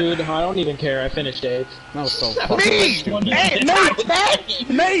 Dude, I don't even care. I finished 8th. That was so fucking stupid. Hey,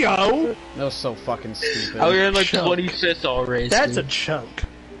 Mayo! That was so fucking stupid. I was in like 25th already. That's a choke.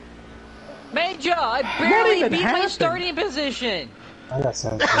 Major, I barely even beat my happened? starting position. I got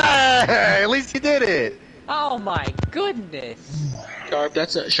something. At least you did it. Oh my goodness. Sharp,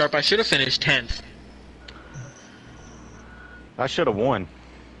 that's a Sharp. I should have finished 10th. I should have won.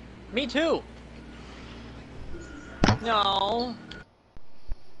 Me too. No.